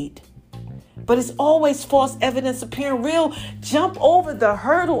afraid. But it's always false evidence appearing real. Jump over the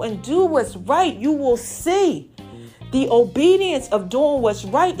hurdle and do what's right. You will see. The obedience of doing what's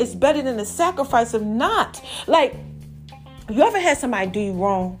right is better than the sacrifice of not. Like, you ever had somebody do you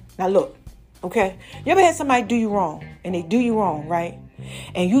wrong? Now look, okay? You ever had somebody do you wrong and they do you wrong, right?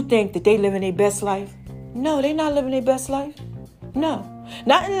 And you think that they living their best life? No, they not living their best life. No.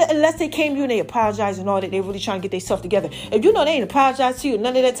 Not unless they came to you and they apologize and all that. They really trying to get themselves together. If you know they ain't apologize to you,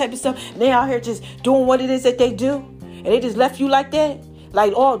 none of that type of stuff, they out here just doing what it is that they do, and they just left you like that,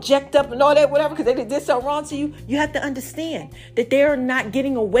 like all jacked up and all that, whatever, because they did something wrong to you. You have to understand that they're not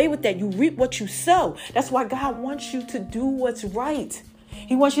getting away with that. You reap what you sow. That's why God wants you to do what's right.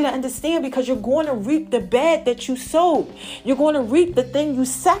 He wants you to understand, because you're going to reap the bad that you sowed. You're going to reap the thing you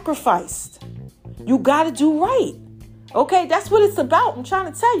sacrificed. You got to do right. Okay, that's what it's about. I'm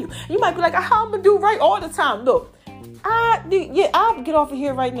trying to tell you. You might be like, how I'm going to do right all the time. Look, I'll get off of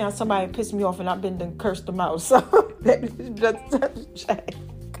here right now. Somebody pissed me off and I've been done cursed them out. So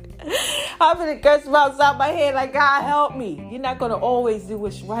I've been cursed them outside my head like, God help me. You're not going to always do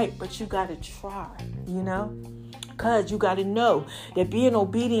what's right, but you got to try, Because you got to know that being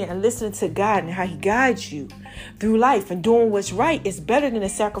obedient and listening to God and how he guides you through life and doing what's right is better than the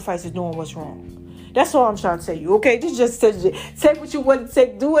sacrifice of doing what's wrong. That's all I'm trying to tell you, okay? This just take what you want to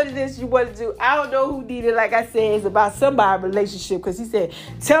take, do what it is you want to do. I don't know who did it. Like I said, it's about somebody's relationship, because he said,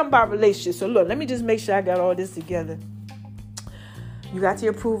 tell him about relationship. So look, let me just make sure I got all this together. You got the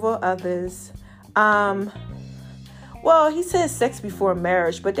approval of others. Well, he says sex before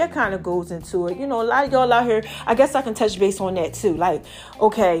marriage, but that kind of goes into it. A lot of y'all out here, I guess I can touch base on that too. Like,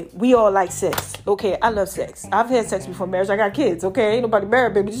 okay, we all like sex. Okay, I love sex. I've had sex before marriage. I got kids. Okay, ain't nobody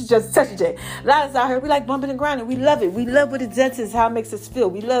married, baby. This is just touch it. A lot of us out here, we like bumping and grinding. We love it. We love what it does, how it makes us feel.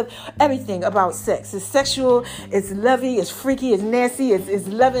 We love everything about sex. It's sexual, it's lovey, it's freaky, it's nasty, it's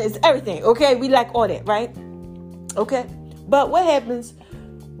loving, it's everything. Okay, we like all that, right? Okay, but what happens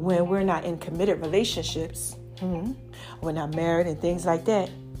when we're not in committed relationships? We're not married and things like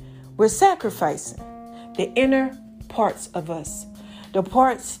that. We're sacrificing the inner parts of us, the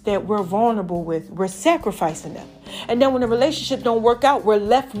parts that we're vulnerable with. We're sacrificing them. And then when the relationship don't work out, we're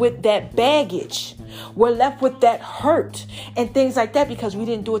left with that baggage. We're left with that hurt and things like that, because we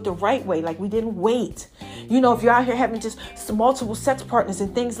didn't do it the right way. Like, we didn't wait. If you're out here having just multiple sex partners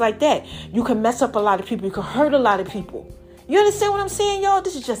and things like that, you can mess up a lot of people. You can hurt a lot of people. You understand what I'm saying, y'all?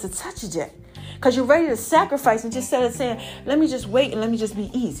 This is just a touch of that. Because you're ready to sacrifice, and just instead of saying, let me just wait and let me just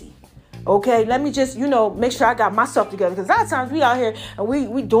be easy. Okay, let me just, make sure I got myself together. Because a lot of times we out here and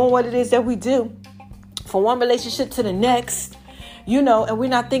we doing what it is that we do from one relationship to the next, and we're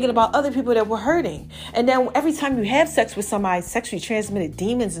not thinking about other people that we're hurting. And then every time you have sex with somebody, sexually transmitted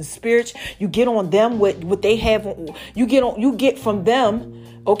demons and spirits, you get on them what they have. You get from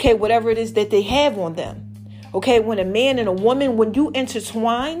them, okay, whatever it is that they have on them. Okay, when a man and a woman, when you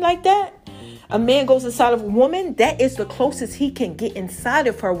intertwine like that, a man goes inside of a woman, that is the closest he can get inside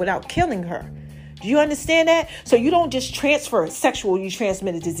of her without killing her. Do you understand that? So you don't just transfer sexually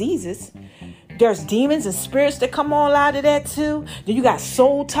transmitted diseases. There's demons and spirits that come all out of that too. Then you got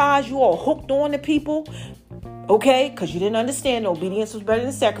soul ties. You all hooked on to people. Okay, because you didn't understand obedience was better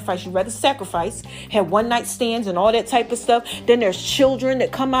than sacrifice. You rather sacrifice, have one night stands and all that type of stuff. Then there's children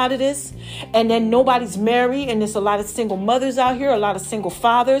that come out of this, and then nobody's married, and there's a lot of single mothers out here, a lot of single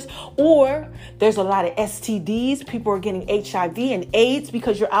fathers, or there's a lot of STDs. People are getting HIV and AIDS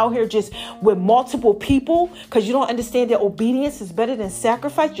because you're out here just with multiple people, because you don't understand that obedience is better than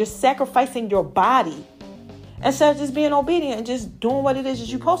sacrifice. You're sacrificing your body. instead of just being obedient and just doing what it is that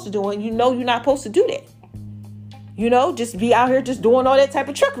you're supposed to do, and you know you're not supposed to do that. You know, just be out here just doing all that type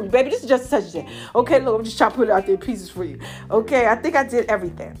of trickery, baby. This is just such a thing. Okay, look, I'm just trying to put it out there in pieces for you. Okay, I think I did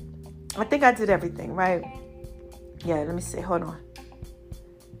everything. Right? Yeah, let me see. Hold on.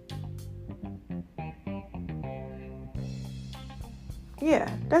 Yeah,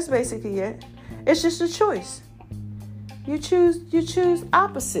 that's basically it. It's just a choice. You choose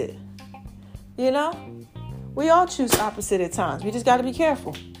opposite. You know? We all choose opposite at times. We just got to be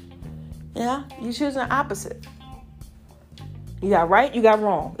careful. Yeah? You choose an opposite. You got right, you got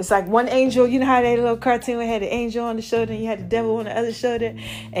wrong. It's like one angel. You know how that little cartoon had the angel on the shoulder and you had the devil on the other shoulder?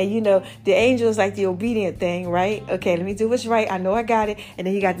 And you know, the angel is like the obedient thing, right? Okay, let me do what's right. I know I got it. And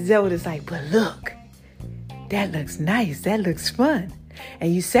then you got the devil that's like, but look, that looks nice. That looks fun.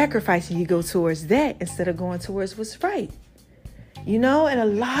 And you sacrifice and you go towards that instead of going towards what's right. You know, and a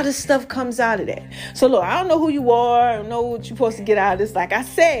lot of stuff comes out of that. So look, I don't know who you are. I don't know what you're supposed to get out of this, like I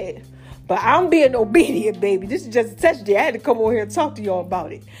said. But I'm being obedient, baby. This is just a test day. I had to come over here and talk to y'all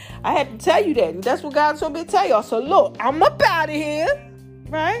about it. I had to tell you that. That's what God told me to tell y'all. So look, I'm up out of here.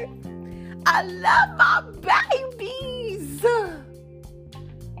 Right? I love my babies.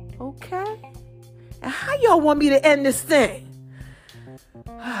 Okay? And how y'all want me to end this thing?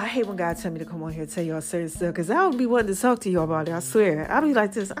 I hate when God tell me to come on here and tell y'all certain stuff, because I don't be wanting to talk to y'all about it. I swear. I'll be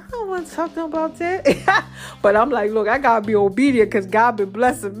like this. I don't want to talk to them about that. But I'm like, look, I got to be obedient because God been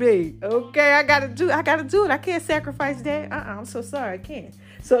blessing me. Okay, I got to do it. I can't sacrifice that. I'm so sorry. I can't.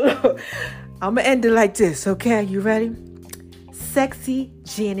 So look, I'm going to end it like this. Okay, you ready? Sexy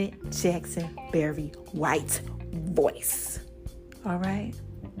Janet Jackson Berry White voice. All right.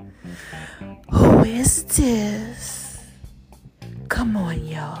 Who is this? Come on,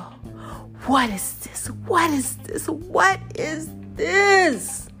 y'all. What is this? What is this? What is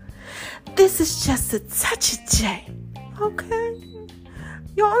this? This is just a touch of J. Okay?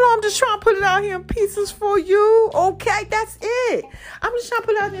 Y'all know I'm just trying to put it out here in pieces for you. Okay? That's it. I'm just trying to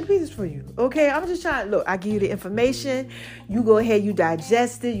put it out here in pieces for you. Okay? I'm just trying. Look, I give you the information. You go ahead, you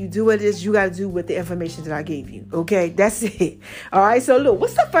digest it. You do what it is you got to do with the information that I gave you. Okay? That's it. All right? So, look,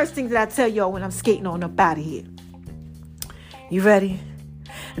 what's the first thing that I tell y'all when I'm skating on up out of here? You ready?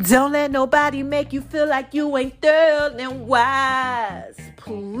 Don't let nobody make you feel like you ain't thorough and wise.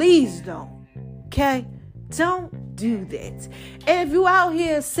 Please don't. Okay? Don't do that. And if you out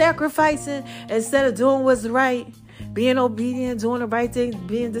here sacrificing instead of doing what's right, being obedient, doing the right thing,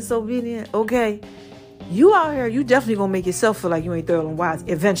 being disobedient, okay, you out here, you definitely gonna make yourself feel like you ain't thorough and wise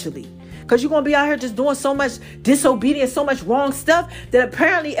eventually. Because you're going to be out here just doing so much disobedience, so much wrong stuff that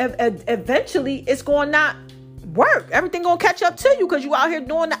apparently eventually it's going to not work. Everything gonna catch up to you because you out here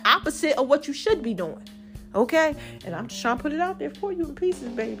doing the opposite of what you should be doing. Okay? And I'm just trying to put it out there for you in pieces,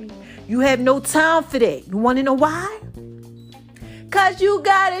 baby. You have no time for that. You want to know why? Because you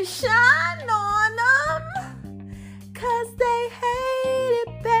gotta shine on them. Because they hate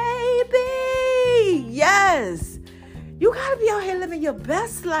it, baby. Yes. You gotta be out here living your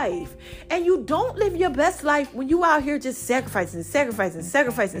best life. And you don't live your best life when you out here just sacrificing,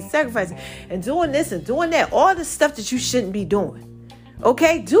 and doing this and doing that. All the stuff that you shouldn't be doing.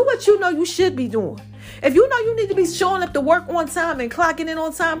 Okay? Do what you know you should be doing. If you know you need to be showing up to work on time and clocking in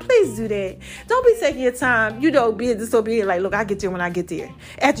on time, please do that. Don't be taking your time, being disobedient. Like, look, I get there when I get there.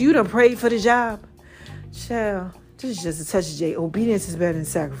 After you done prayed for the job. Child. This is just a touch of J. Obedience is better than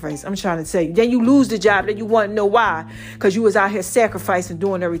sacrifice. I'm trying to tell you. Then you lose the job. Then you want to know why. Because you was out here sacrificing,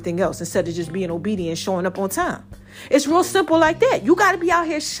 doing everything else instead of just being obedient, showing up on time. It's real simple like that. You got to be out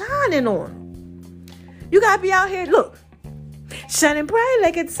here shining on them. You got to be out here, look, shining bright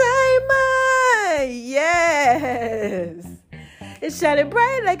like a diamond. Yes. It's shining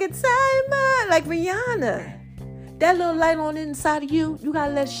bright like a diamond, like Rihanna. That little light on the inside of you, you got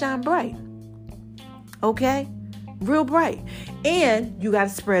to let it shine bright. Okay? Real bright. And you got to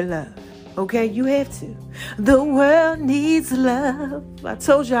spread love. Okay? You have to. The world needs love. I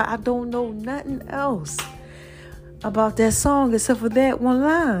told y'all I don't know nothing else about that song except for that one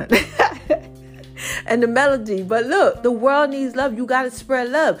line. And the melody. But look, the world needs love. You got to spread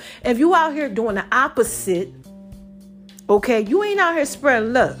love. If you out here doing the opposite, okay, you ain't out here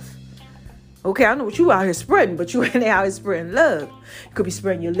spreading love. Okay, I know what you out here spreading, but you ain't out here spreading love. You could be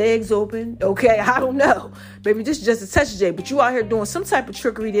spreading your legs open. Okay, I don't know. Maybe this is just a touch of J, but you out here doing some type of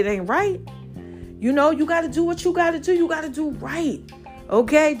trickery that ain't right. You know, you got to do what you got to do. You got to do right.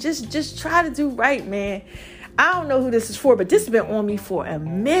 Okay, just try to do right, man. I don't know who this is for, but this has been on me for a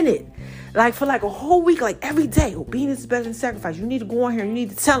minute. Like for like a whole week, like every day. Obedience is better than sacrifice. You need to go on here and you need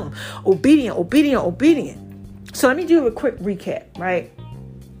to tell them. Obedient. So let me do a quick recap, right?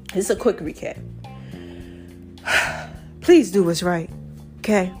 This is a quick recap. Please do what's right.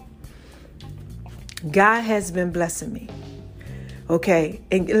 Okay. God has been blessing me. Okay.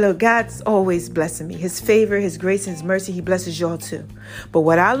 And look, God's always blessing me. His favor, his grace, and his mercy, he blesses y'all too. But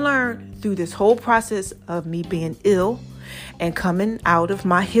what I learned through this whole process of me being ill and coming out of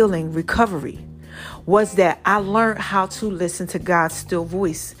my healing recovery was that I learned how to listen to God's still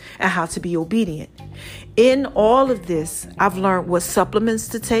voice and how to be obedient. In all of this, I've learned what supplements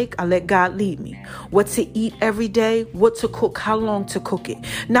to take. I let God lead me. What to eat every day, what to cook, how long to cook it.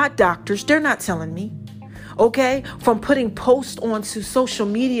 Not doctors. They're not telling me. Okay, from putting posts onto social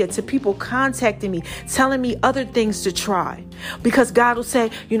media to people contacting me, telling me other things to try. Because God will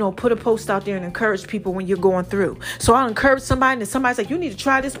say, put a post out there and encourage people when you're going through. So I'll encourage somebody and somebody's like, you need to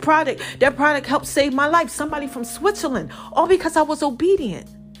try this product. That product helped save my life. Somebody from Switzerland, all because I was obedient.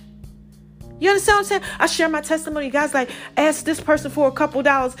 You understand what I'm saying? I share my testimony. Guys, like, asked this person for a couple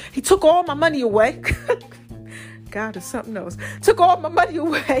dollars. He took all my money away. God is something else. Took all my money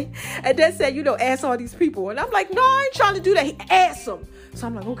away and then said, ask all these people. And I'm like, no, I ain't trying to do that. He asked them. So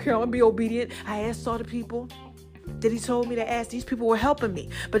I'm like, okay, I'm going to be obedient. I asked all the people. Then he told me to ask. These people were helping me.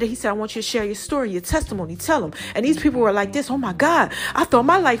 But then he said, I want you to share your story, your testimony. Tell them. And these people were like this. Oh, my God. I thought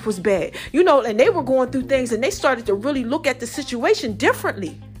my life was bad. And they were going through things and they started to really look at the situation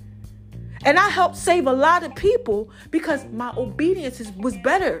differently. And I helped save a lot of people because my obedience was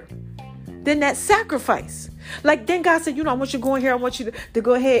better than that sacrifice. Like then God said, I want you to go in here. I want you to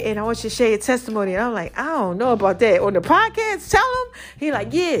go ahead and I want you to share your testimony. And I'm like, I don't know about that. On the podcast, tell him. He like,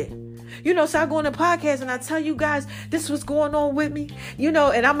 yeah. So I go on the podcast and I tell you guys, this was going on with me.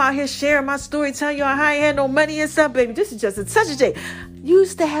 And I'm out here sharing my story, telling you how I ain't had no money and stuff, baby. This is just such a day. You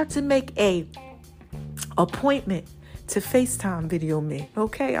used to have to make a appointment to FaceTime video me.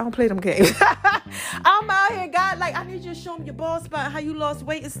 Okay, I don't play them games. I'm out here, God, like, I need you to show me your bald spot, how you lost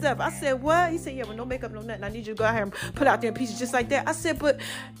weight and stuff. I said, what? He said, yeah, but no makeup, no nothing. I need you to go out here and put out there in pieces just like that. I said, but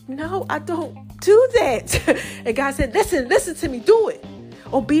no, I don't do that. And God said, listen to me, do it.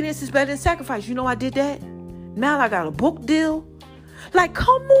 Obedience is better than sacrifice. I did that. Now I got a book deal. Like,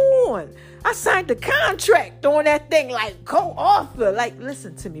 come on. I signed the contract on that thing, like, co-author. Like,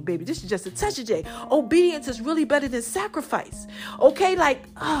 listen to me, baby. This is just a touch of J. Obedience is really better than sacrifice. Okay? Like,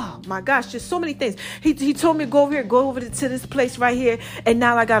 oh, my gosh, just so many things. He told me to go over to this place right here, and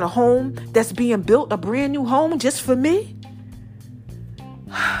now I got a home that's being built, a brand new home just for me.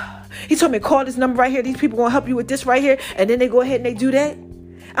 He told me to call this number right here. These people going to help you with this right here, and then they go ahead and they do that.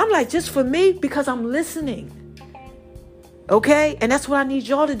 I'm like, just for me? Because I'm listening. Okay? And that's what I need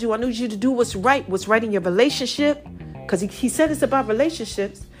y'all to do. I need you to do what's right in your relationship. Because he said it's about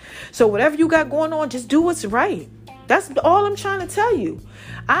relationships. So whatever you got going on, just do what's right. That's all I'm trying to tell you.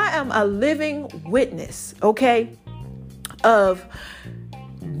 I am a living witness, okay, of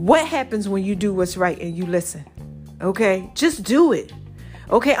what happens when you do what's right and you listen. Okay? Just do it.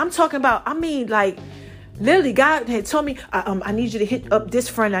 Okay? I'm talking about, literally, God had told me, I need you to hit up this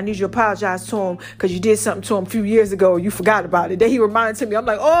friend. I need you to apologize to him because you did something to him a few years ago. You forgot about it. Then he reminded me. I'm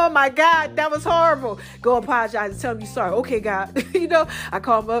like, oh, my God, that was horrible. Go apologize and tell him you're sorry. Okay, God. I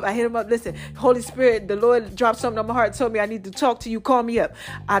call him up. I hit him up. Listen, Holy Spirit, the Lord dropped something on my heart, told me I need to talk to you. Call me up.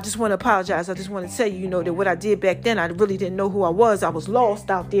 I just want to apologize. I just want to tell you, that what I did back then, I really didn't know who I was. I was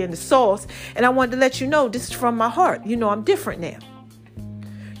lost out there in the sauce. And I wanted to let you know this is from my heart. I'm different now.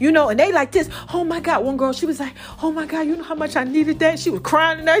 And they like this. Oh, my God. One girl, she was like, oh, my God, you know how much I needed that? She was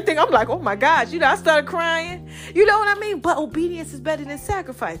crying and everything. I'm like, oh, my gosh. I started crying. You know what I mean? But obedience is better than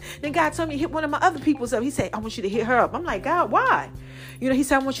sacrifice. Then God told me to hit one of my other people's up. He said, I want you to hit her up. I'm like, God, why? He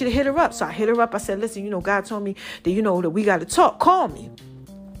said, I want you to hit her up. So I hit her up. I said, listen, God told me that, that we got to talk. Call me.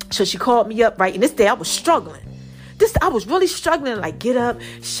 So she called me up, right? And this day I was struggling. I was really struggling, like get up,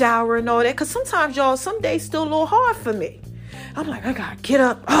 shower and all that. Because sometimes, y'all, some days still a little hard for me. I'm like, I gotta get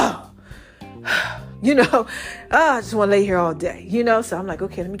up. I just want to lay here all day, So I'm like,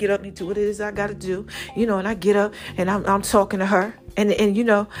 okay, let me get up and do what it is I got to do, and I get up and I'm talking to her. And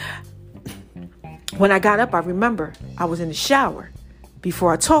when I got up, I remember I was in the shower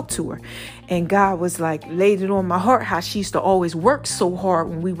before I talked to her. And God was like, laid it on my heart how she used to always work so hard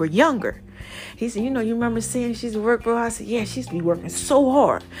when we were younger. He said, you remember saying she used to work, bro? I said, yeah, she used to be working so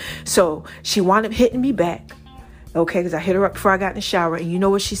hard. So she wound up hitting me back. Okay, because I hit her up before I got in the shower. And you know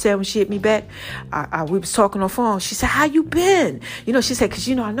what she said when she hit me back? We was talking on the phone. She said, how you been? She said, because,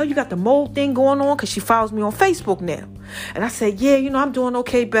 I know you got the mold thing going on because she follows me on Facebook now. And I said, yeah, I'm doing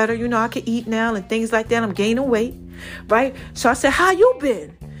okay, better. I can eat now and things like that. I'm gaining weight, right? So I said, how you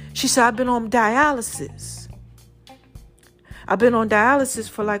been? She said, I've been on dialysis. I've been on dialysis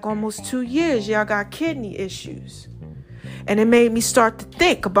for like almost 2 years. Yeah, I got kidney issues. And it made me start to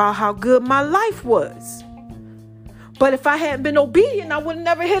think about how good my life was. But if I hadn't been obedient, I would have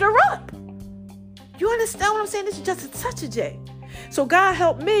never hit her up. You understand what I'm saying? This is just a touch of J. So God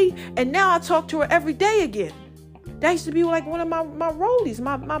helped me, and now I talk to her every day again. That used to be like one of my rollies,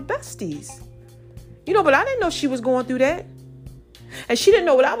 my besties. You know, but I didn't know she was going through that. And she didn't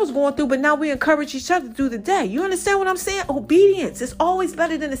know what I was going through, but now we encourage each other through the day. You understand what I'm saying? Obedience is always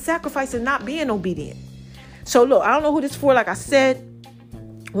better than the sacrifice of not being obedient. So look, I don't know who this for, like I said,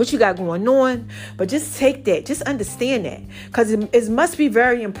 what you got going on, but just take that. Just understand that. Because it must be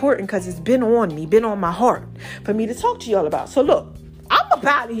very important, because it's been on me, been on my heart for me to talk to y'all about. So look, I'm up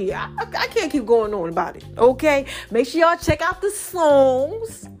out of here. I can't keep going on about it. Okay? Make sure y'all check out the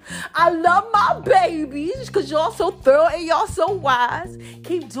songs. I love my babies because y'all so thorough and y'all so wise.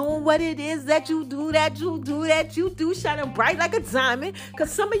 Keep doing what it is that you do, shining bright like a diamond. Because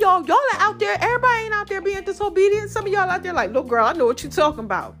some of y'all are out there. Everybody ain't out there being disobedient. Some of y'all out there like, look, girl, I know what you're talking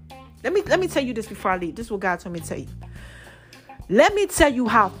about. Let me tell you this before I leave. This is what God told me to tell you. Let me tell you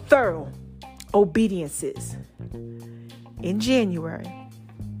how thorough obedience is. In January,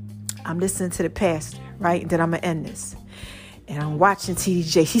 I'm listening to the pastor, right? And then I'm going to end this. And I'm watching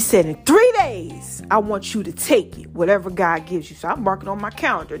TDJ. He said, in 3 days, I want you to take it, whatever God gives you. So I'm marking on my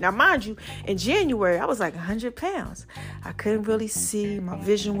calendar. Now, mind you, in January, I was like 100 pounds. I couldn't really see. My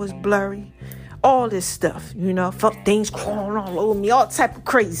vision was blurry. All this stuff, you know, felt things crawling all over me, all type of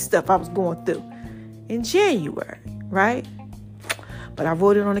crazy stuff I was going through in January, right? But I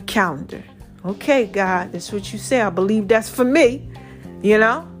wrote it on the calendar. Okay, God, that's what you say. I believe that's for me. You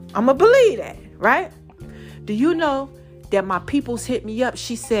know, I'm going to believe that, right? Do you know that my peoples hit me up?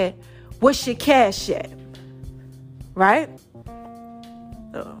 She said, what's your Cash App? Right?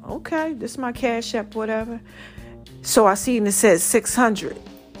 Okay, this is my Cash App, whatever. So I seen it says 600.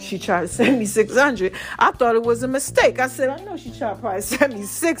 She tried to send me 600. I thought it was a mistake. I said, I know she tried to probably send me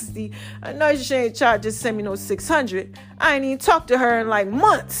 60. I know she ain't tried to just send me no 600. I ain't even talked to her in like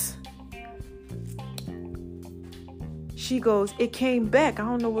months. She goes, it came back. I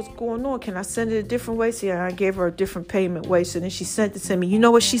don't know what's going on. Can I send it a different way? So I gave her a different payment way. So then she sent it to me. You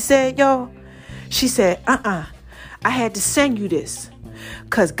know what she said, y'all? She said, I had to send you this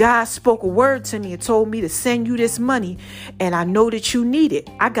because God spoke a word to me and told me to send you this money. And I know that you need it.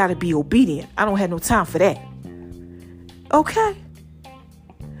 I got to be obedient. I don't have no time for that. Okay.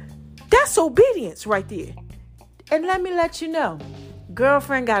 That's obedience right there. And let me let you know.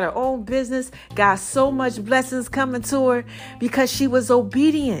 Girlfriend got her own business, got so much blessings coming to her because she was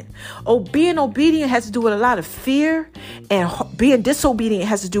obedient. Being obedient has to do with a lot of fear, and being disobedient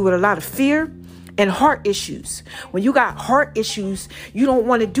has to do with a lot of fear and heart issues. When you got heart issues, you don't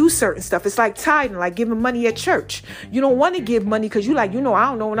want to do certain stuff. It's like tithing, like giving money at church. You don't want to give money because you like, I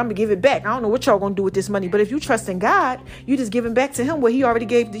don't know when I'm going to give it back. I don't know what y'all going to do with this money. But if you trust in God, you just giving back to him what he already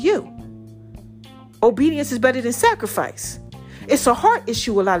gave to you. Obedience is better than sacrifice. It's a heart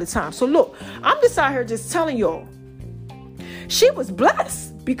issue a lot of times. So look, I'm just out here just telling y'all. She was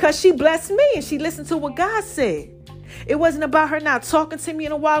blessed because she blessed me and she listened to what God said. It wasn't about her not talking to me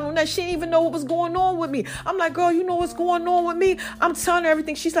in a while. She didn't even know what was going on with me. I'm like, girl, you know what's going on with me? I'm telling her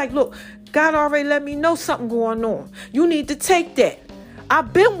everything. She's like, look, God already let me know something going on. You need to take that.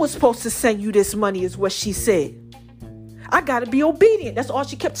 was supposed to send you this money is what she said. I got to be obedient. That's all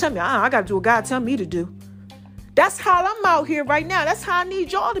she kept telling me. I got to do what God tell me to do. That's how I'm out here right now. That's how I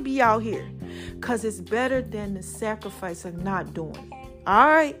need y'all to be out here. Because it's better than the sacrifice of not doing it. All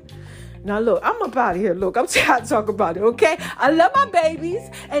right? Now, look, I'm up out of here. Look, I'm tired to talk about it, okay? I love my babies,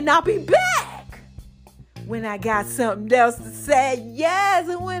 and I'll be back when I got something else to say. Yes,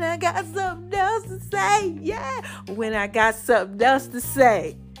 and when I got something else to say. Yeah, when I got something else to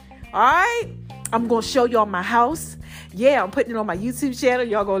say. All right? I'm going to show y'all my house. Yeah, I'm putting it on my YouTube channel.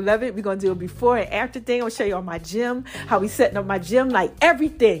 Y'all gonna love it. We're gonna do a before and after thing. I'll show y'all my gym, how we setting up my gym, like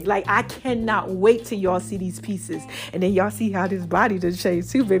everything. Like, I cannot wait till y'all see these pieces. And then y'all see how this body does change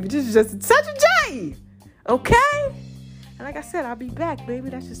too, baby. This is just a touch of J. Okay? And like I said, I'll be back, baby.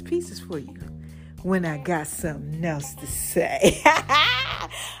 That's just pieces for you when I got something else to say.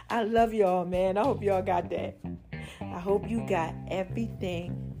 I love y'all, man. I hope y'all got that. I hope you got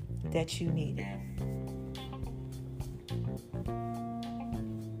everything that you needed.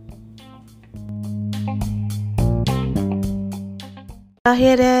 Y'all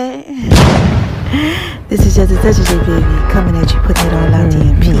hear that? This is just a touch of J, baby. Coming at you, putting it all out there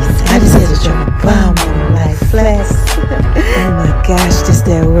in peace. I just had to drop a bomb on like flex. Oh my gosh, this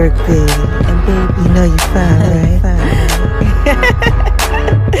that work, baby. And baby, you know you fine, right?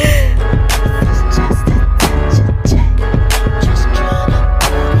 It's just a touch of J. Just trying to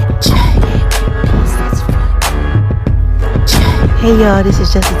put it J. Hey y'all, this is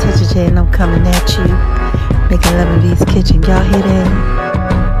just a touch of J, and I'm coming at you. Making Love in V's Kitchen. Y'all hear that?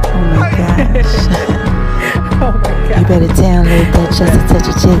 Oh my gosh. Oh my God. You better download that Just a Touch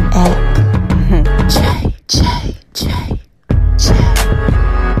of J app. J.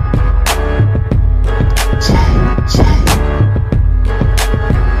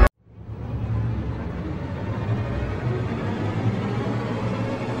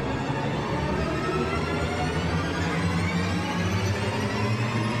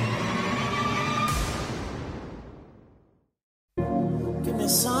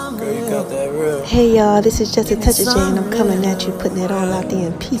 Hey y'all, this is Just a Touch of J, and I'm coming at you, putting it all out there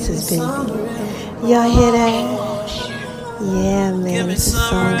in pieces, baby. Y'all hear that? Yeah, man, it's a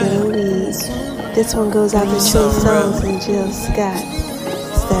song of the week. This one goes out to Trey Songz and Jill Scott.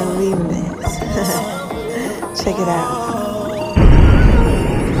 It's that remix. Check it out.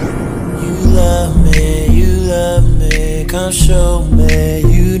 You love me, come show me,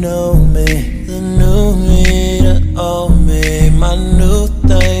 you know me. The new me, the old me. My new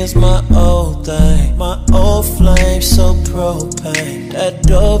thing is my old thing. My old flame, so propane. That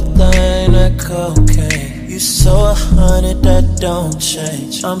dope thing, that cocaine. You so 100, that don't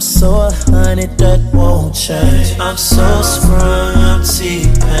change. I'm so 100, that won't change. I'm so sprung, I'm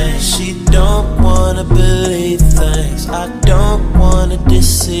T-Pain. She don't wanna believe things. I don't wanna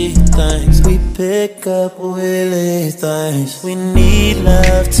deceive things. We pick up where we leave things. We need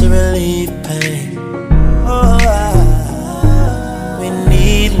love to relieve pain. Oh, we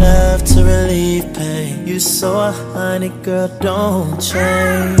need love to relieve pain. You so 100, girl, don't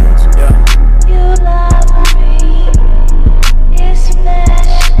change. You love me, it's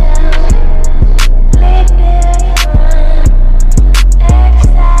special. Living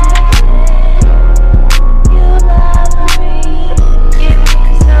excited. You love me, give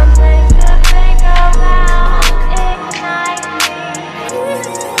me something to think about. Ignite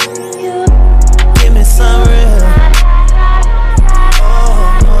me. You Give me some real.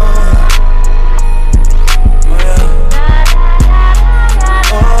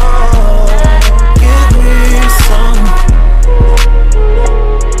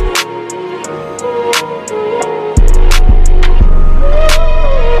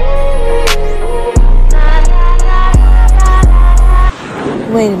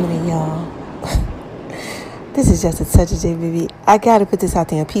 Wait a minute, y'all. This is Just a Touch of J, baby. I gotta put this out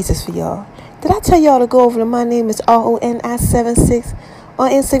there in pieces for y'all. Did I tell y'all to go over to My Name is RONI76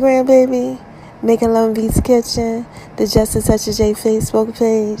 on Instagram, baby? Making Love in V's Kitchen, the Just a Touch of J Facebook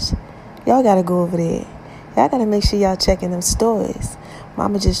page. Y'all gotta go over there. Y'all gotta make sure y'all checking them stories.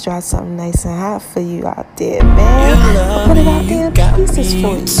 Mama just dropped something nice and hot for you out there, man. I'll put it out there in pieces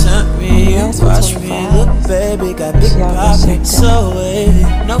for you. Turn me, you watch me, look, baby, got big pockets, so wavy.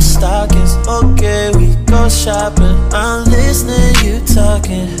 No stockings, okay, we go shopping. I'm listening, you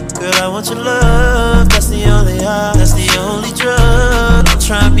talking. Girl, I want your love, that's the only eye, that's the only drug. I'm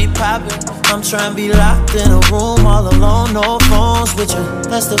trying to be poppin', I'm trying to be locked in a room all alone, no phones with you.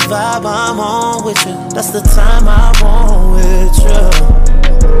 That's the vibe I'm on with you, that's the time I want with you.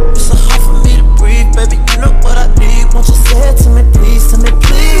 It's so hard for me to breathe, baby, you know what I need. Won't you say it to me, please,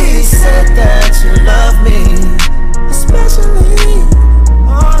 say that you love me. Especially,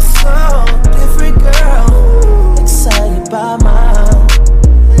 oh, so different girl, excited by my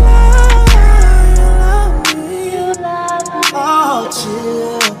love me. You love me, Oh,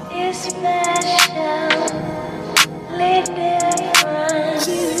 chill, it's special. Living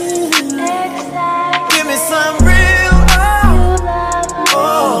excited. give me some real, You love me,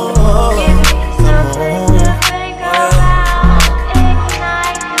 oh, give me something to think about.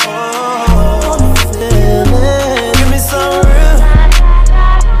 Ignite me. oh, feel it. Give me some real,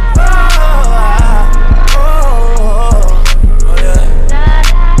 oh, yeah.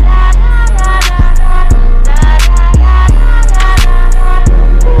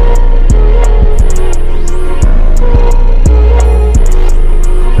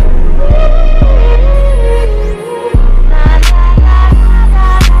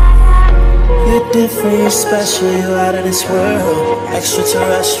 You're different, you're special, you're out of this world.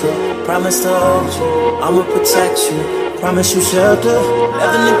 Extraterrestrial, promise to hold you. I'ma protect you, promise you shelter,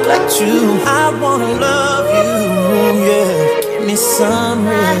 never neglect you. I wanna love you, yeah. Give me some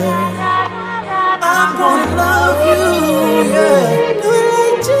real. I wanna love you, yeah. Do it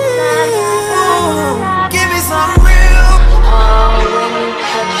like this. Give me some real. Oh, when you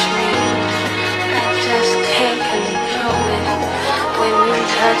touch me, I just can't control it. When you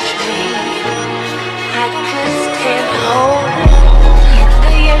touch me, I just can't hold it.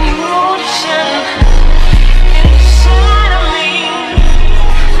 The emotion inside of me,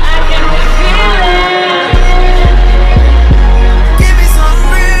 I can feel it. Give me some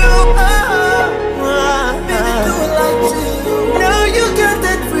real.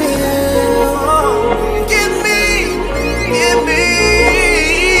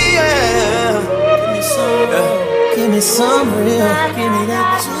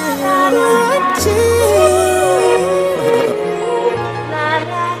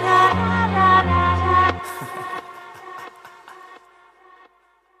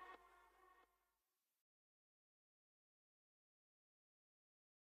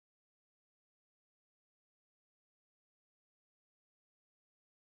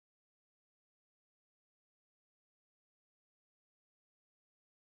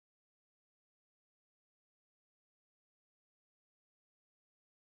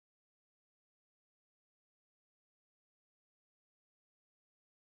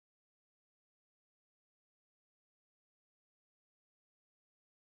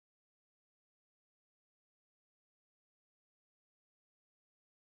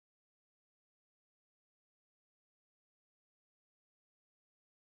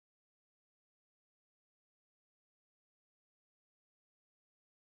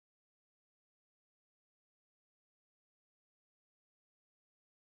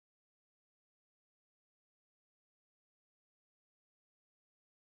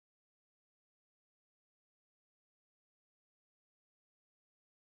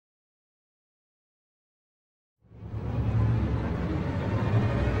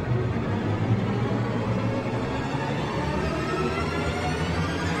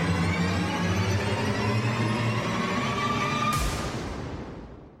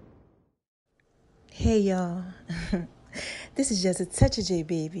 Hey y'all, this is just a touch of J,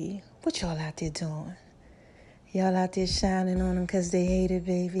 baby. What y'all out there doing? Y'all out there shining on them because they hate it,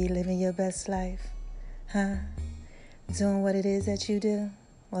 baby, living your best life, huh? Doing what it is that you do?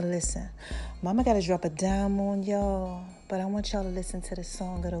 Well, listen, mama got to drop a dime on y'all, but I want y'all to listen to the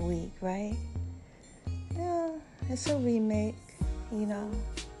song of the week, right? Yeah, it's a remake, you know,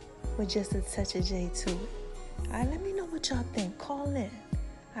 with just a touch of J to it. All right, let me know what y'all think. Call in,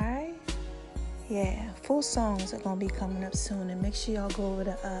 all right? Yeah, full songs are going to be coming up soon. And make sure y'all go over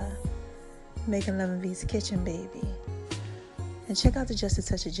to Making Love and Beats Kitchen, baby. And check out the Just a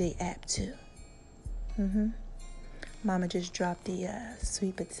Touch of J app, too. Mama just dropped the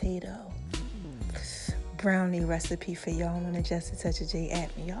sweet potato brownie recipe for y'all on the Just a Touch of J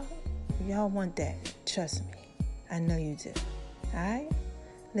app. Y'all want that. Trust me. I know you do. All right?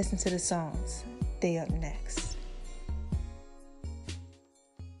 Listen to the songs. They up next.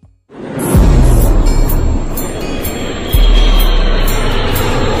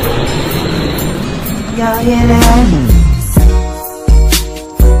 Y'all hear that?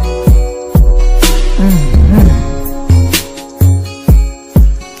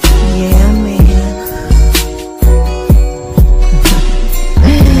 Yeah, man.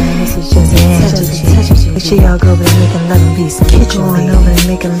 This is just a touch of J. Make sure y'all go over to Making Love and Beats Kitchen, baby. Going over to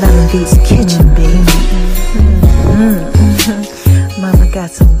Making Love and Beats Kitchen, baby. Mama got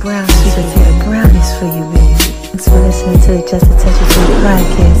some brownies, sweet potato brownies for you, baby. Thanks for listening to the Just a Touch of J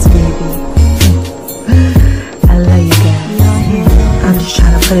podcast, baby. I love you guys. I'm just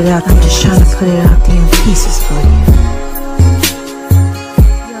trying to put it out. I'm just trying to put it out there in pieces for you.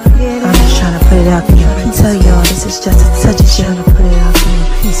 I'm just trying to put it out there in pieces. Tell y'all this is just a touch of J. Trying to put it out there in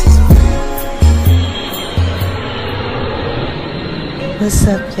pieces for you. What's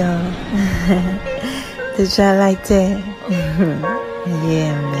up, y'all? Did y'all like that?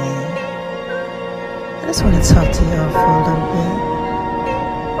 Yeah, man. I just want to talk to y'all for a little bit.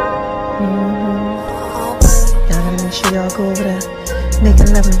 Y'all gotta make sure y'all go over to Making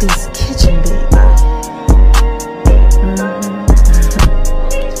Love and Beats Kitchen, baby.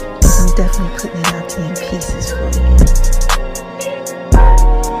 Cause I'm definitely putting it out there in pieces for you.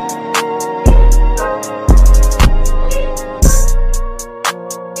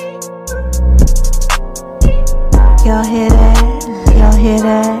 Y'all hear that? Y'all hear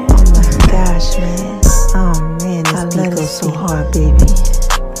that? Oh my gosh, man. Oh man, this beat goes so hard, baby.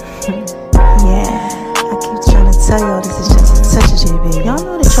 Yeah, I keep trying to tell y'all this is just a touch of J, baby. Y'all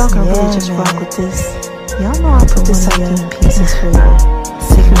know that y'all can really just rock with this. Y'all know I put this out there in pieces for you.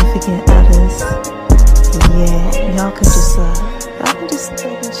 Significant others. Yeah, y'all can just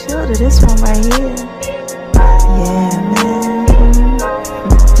take and chill to this one right here. Yeah, man.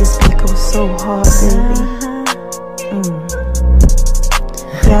 This beat goes so hard, baby.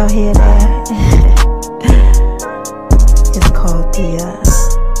 Y'all hear that? It's called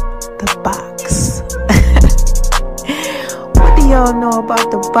the box. What do y'all know about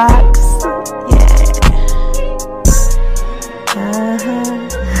the box? Yeah.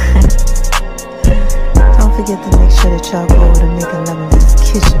 Don't forget to make sure that y'all go over to Making Love and Beats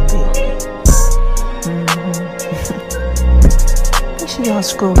Kitchen, baby. Make sure y'all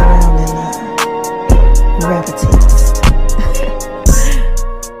scroll around and gravitate.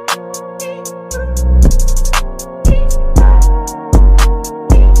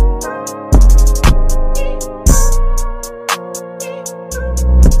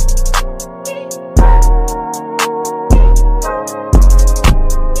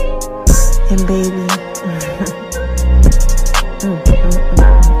 And baby,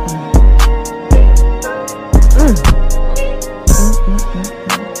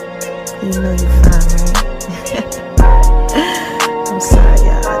 you know you're fine, right? I'm sorry,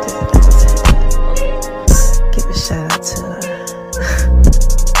 y'all. I just give a shout out to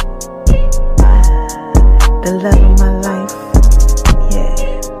the love of my life. Yeah,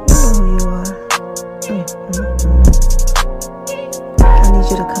 you know who you are. I need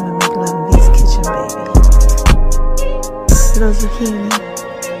you to come and make love in V's kitchen, baby. Little zucchini.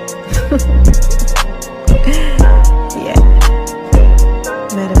 Yeah.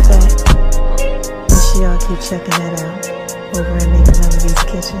 Matter of fact, make sure y'all keep checking that out over at Making Love in V's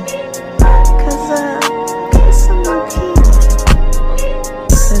kitchen. Cause got some new healing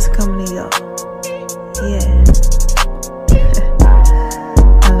that's coming to y'all. Yeah.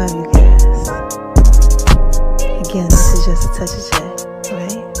 I love you guys. Again, this is just a touch of J,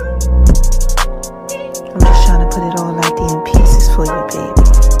 right? I'm just trying to put it all out there in pieces for you, baby.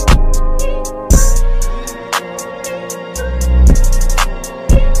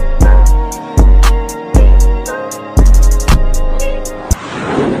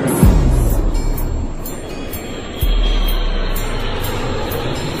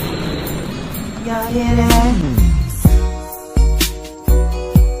 Y'all hear that?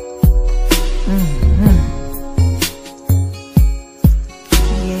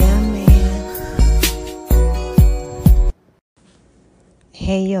 Yeah, man.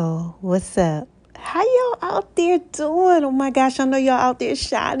 Hey, yo, what's up? How y'all out there doing? Oh, my gosh, I know y'all out there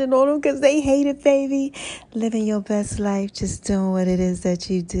shining on them because they hate it, baby. Living your best life, just doing what it is that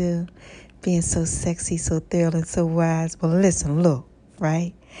you do. Being so sexy, so thrilling, so wise. Well, listen, look,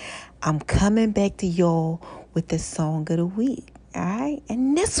 right? I'm coming back to y'all with the song of the week, all right?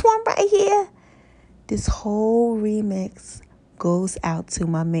 And this one right here, this whole remix goes out to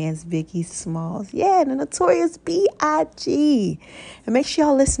my man's Biggie Smalls. Yeah, the Notorious B.I.G. And make sure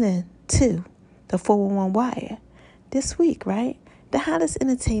y'all listening to the 411 Wire this week, right? The hottest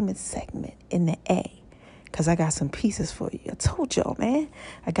entertainment segment in the A. Because I got some pieces for you. I told y'all, man.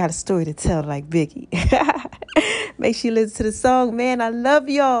 I got a story to tell like Biggie. Make sure you listen to the song, man. I love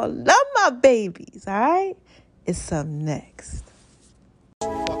y'all. Love my babies, all right? It's up next.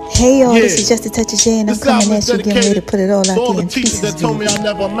 Hey, y'all, this is Just a Touch of J, and I'm coming at you getting ready to put it all out there in pieces, that told me I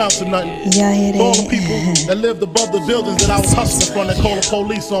never amount to nothing. Y'all hear that? For all the people that lived above the buildings that I was hustling from that called the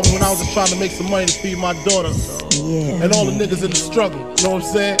police on me when I was just trying to make some money to feed my daughter. Yeah. And all the niggas in the struggle, you know what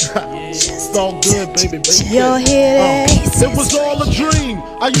I'm saying? It's all good, baby. Y'all hear that? It was all a dream.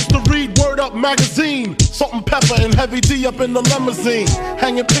 I used to read Word Up magazine. Salt and Pepper and Heavy D up in the limousine.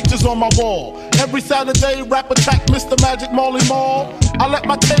 Hanging pictures on my wall. Every Saturday, rap attack Mr. Magic Molly Mall. I let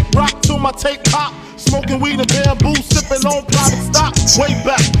my tape rock till my tape pop. Smoking weed and bamboo, sipping on private stock. Way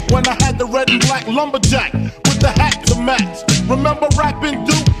back when I had the red and black lumberjack with the hat to match. Remember rapping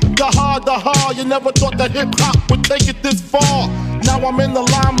Duke? The hard. You never thought that hip hop would take it this far. Now I'm in the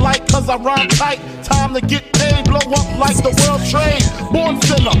limelight cause I rhyme tight. Time to get paid, blow up like the world trade. Born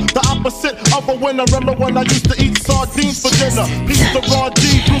sinner, the opposite of a winner. Remember when I used to eat sardines for dinner? Peace to Raw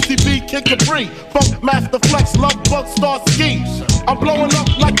G, Brucey B, Kid Capri, Funk Master Flex, Love Bug, Star Ski. I'm blowing up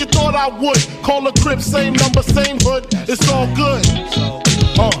like you thought I would. Call a crib, same number, same hood. It's all good.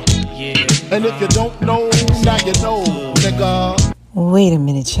 And if you don't know, now you know, nigga. Wait a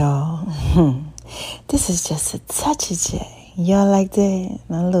minute, y'all. This is Just a Touch of J. Y'all like that?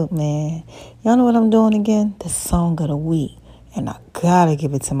 Now look, man. Y'all know what I'm doing again? The song of the week. And I gotta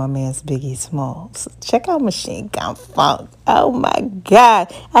give it to my man's Biggie Smalls. Check out Machine Gun Funk. Oh my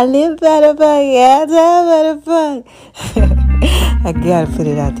God. I live by the funk. Yeah, I live by the funk. I gotta put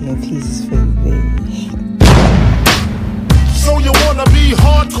it out there in pieces for you, baby. So you wanna be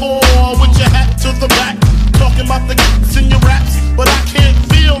hardcore with your hat to the back, talking about the g***s in your raps, but I can't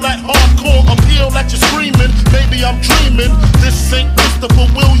feel that hardcore appeal that you're screaming. Maybe I'm dreaming. This ain't Christopher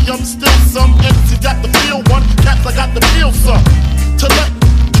Williams, still some MC got the feel one, caps I got the feel some. To let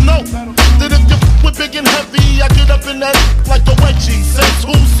you know that if you with big and heavy, I get up in that like the wedgie. Says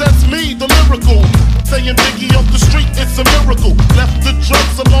who? Says me, the lyrical. Saying Biggie off the street, it's a miracle. Left the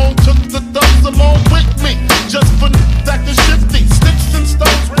drugs alone, took the thugs along with me. Just for acting shifty, sticks and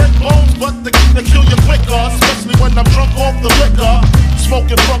stones, break bones, but they kill you quicker, especially when I'm drunk off the liquor.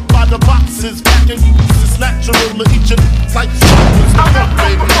 Smoking fuck by the boxes, packing it's natural to eat your like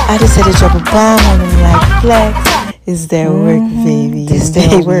I just had to drop a bomb on them like flex. Is that work, baby? Is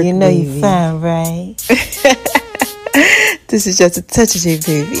that work, you know baby. You fine, right? This is Just a Touch of J,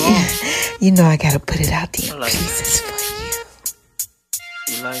 baby. You know I gotta put it out there in pieces for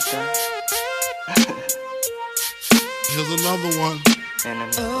you. You like that? Here's another one.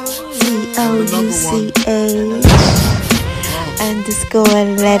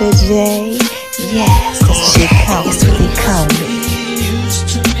 T-O-U-C-H_letter J. Yes, that's what they call me. That's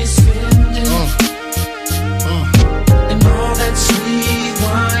what they call me. And all that sweet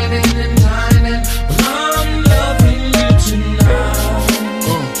whining and dining, well, I'm loving you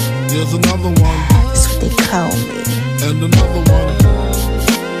tonight. Here's another one. That's what they call me. And another one.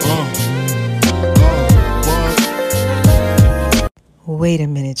 Wait a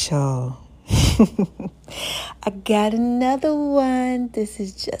minute, y'all. I got another one. This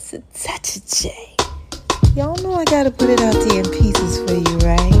is just a touch of J. Y'all know I gotta put it out there in pieces for you,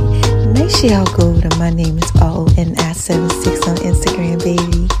 right? Make sure y'all go over to My Name Is ONI76 on Instagram,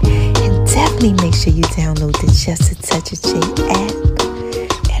 baby. And definitely make sure you download the Just a Touch of J app.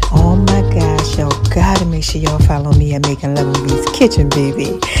 And oh my gosh, y'all gotta make sure y'all follow me at Making Love in V's Kitchen,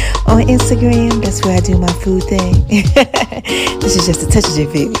 baby. On Instagram, that's where I do my food thing. This is Just a Touch of J,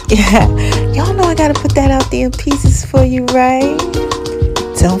 baby. Y'all know I gotta put that out there in pieces for you, right?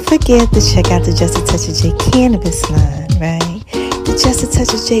 Don't forget to check out the Just a Touch of J cannabis line, right? The Just a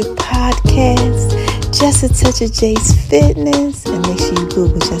Touch of J podcast, Just a Touch of J's fitness, and make sure you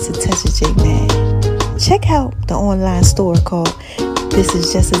Google Just a Touch of J, man. Check out the online store called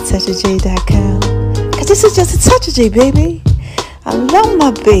thisisjustatouchofj.com, cause this is Just a Touch of J, baby. I love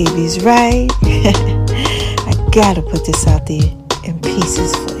my babies, right? I gotta put this out there in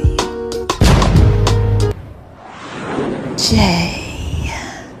pieces for you. J.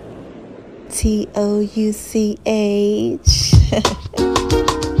 T-O-U-C-H.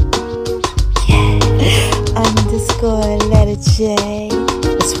 Yeah. Underscore letter J.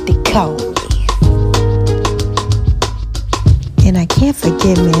 That's what they call me. And I can't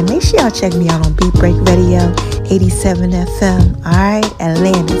forget, man, make sure y'all check me out on Beat Break Radio 87 FM. Alright,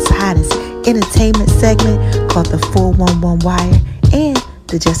 Atlanta's hottest entertainment segment called the 411 Wire and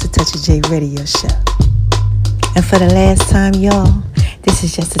the Just a Touch of J radio show. And for the last time, y'all, this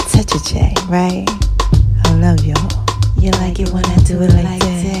is Just a Touch of J, right? I love y'all. You like it when I do it like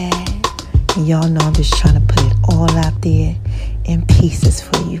that. And y'all know I'm just trying to put it all out there in pieces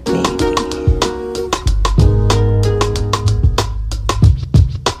for you, baby.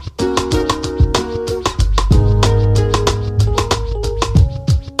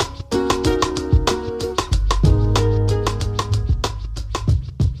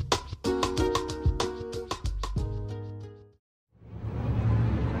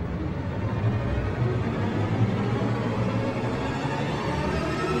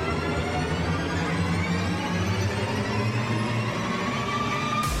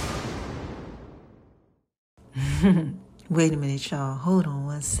 Wait a minute, y'all. Hold on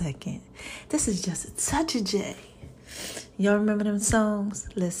one second. This is Just a Touch of J. Y'all remember them songs?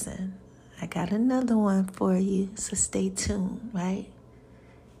 Listen, I got another one for you, so stay tuned, right?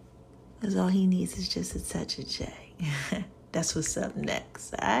 Because all he needs is just a touch of J. That's what's up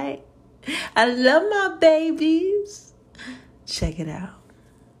next, all right? I love my babies. Check it out.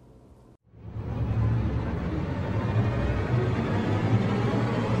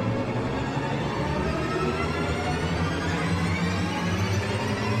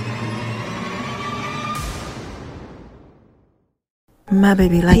 My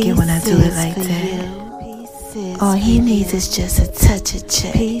baby like it when I do it like that. All he needs is just a touch of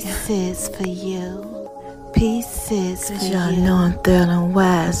J. Pieces for you. Pieces for you. Y'all know I'm thrilling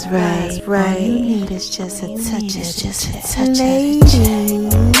wise, right? All you need is just a touch of J.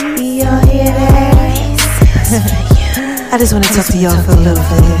 Ladies, y'all hear that? I just want to talk to y'all for a little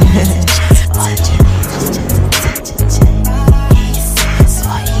bit. All you need is just a touch of J.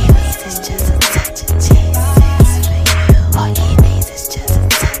 All you need is just a touch of J. All you need is just a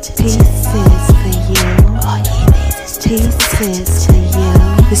touch of J. Pieces for you. All you need is pieces for you.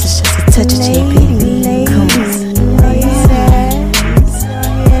 This is just a touch of J, baby. Come on.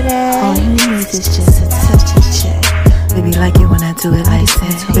 All you need is just a touch of J. Baby like it when I do it like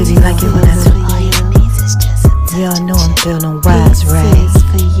that. Baby like it when I do it. All you need is just a touch of J. Y'all know I'm feeling wise, right?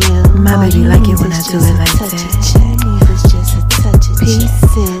 My baby like it when I do it like that.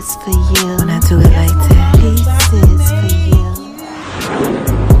 Pieces for you. When I do it like that. Pieces for you.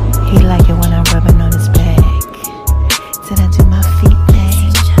 He like it when I'm rubbing on his back. Then I do my feet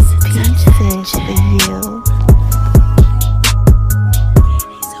thing. Pieces for you.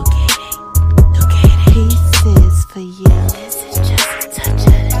 Pieces for you. This is just a touch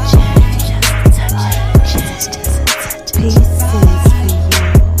of the J. Just a touch. Pieces for you.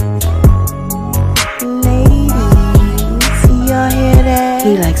 Ladies, y'all hear that?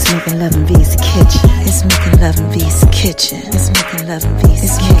 He likes making love in V's kitchen. It's making love in V's kitchen. It's making love in V's kitchen.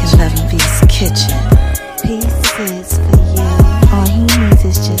 It's making love in V's kitchen. Pieces for you. All he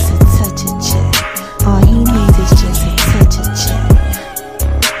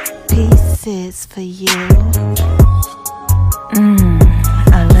pieces for you.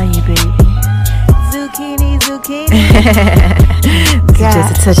 I love you, baby. Zucchini.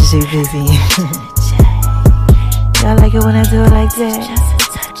 Just a touch of J, baby. Y'all like it when I do it like that?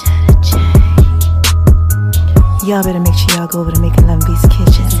 Y'all better make sure y'all go over to Making Love in Beast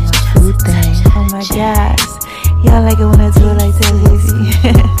Kitchen. My food thing. Oh my gosh. Y'all like it when I do it like that, baby.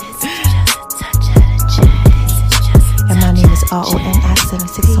 And my name is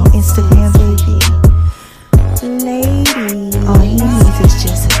RONI76 on Instagram, baby. Lady, all he needs is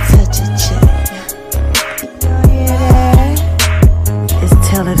just a touch of check. Y'all hear that? It's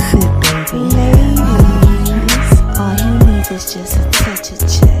tell it fit, baby. Ladies, all he needs is just a touch of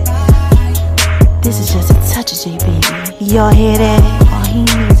check. This is just a touch of J, baby. Y'all hear that? All he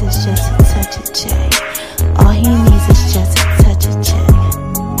needs is just a touch of J. All he needs is just a touch of J.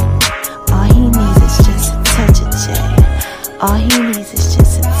 All he needs is just a touch of J. All he needs is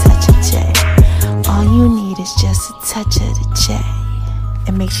just a touch of J. All you need is just a touch of the J.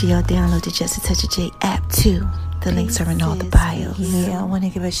 And make sure y'all download the Just a Touch of J app too. The links are in all the bios. Yeah, I want to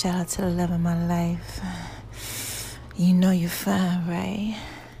give a shout out to the love of my life. You know you're fine, right?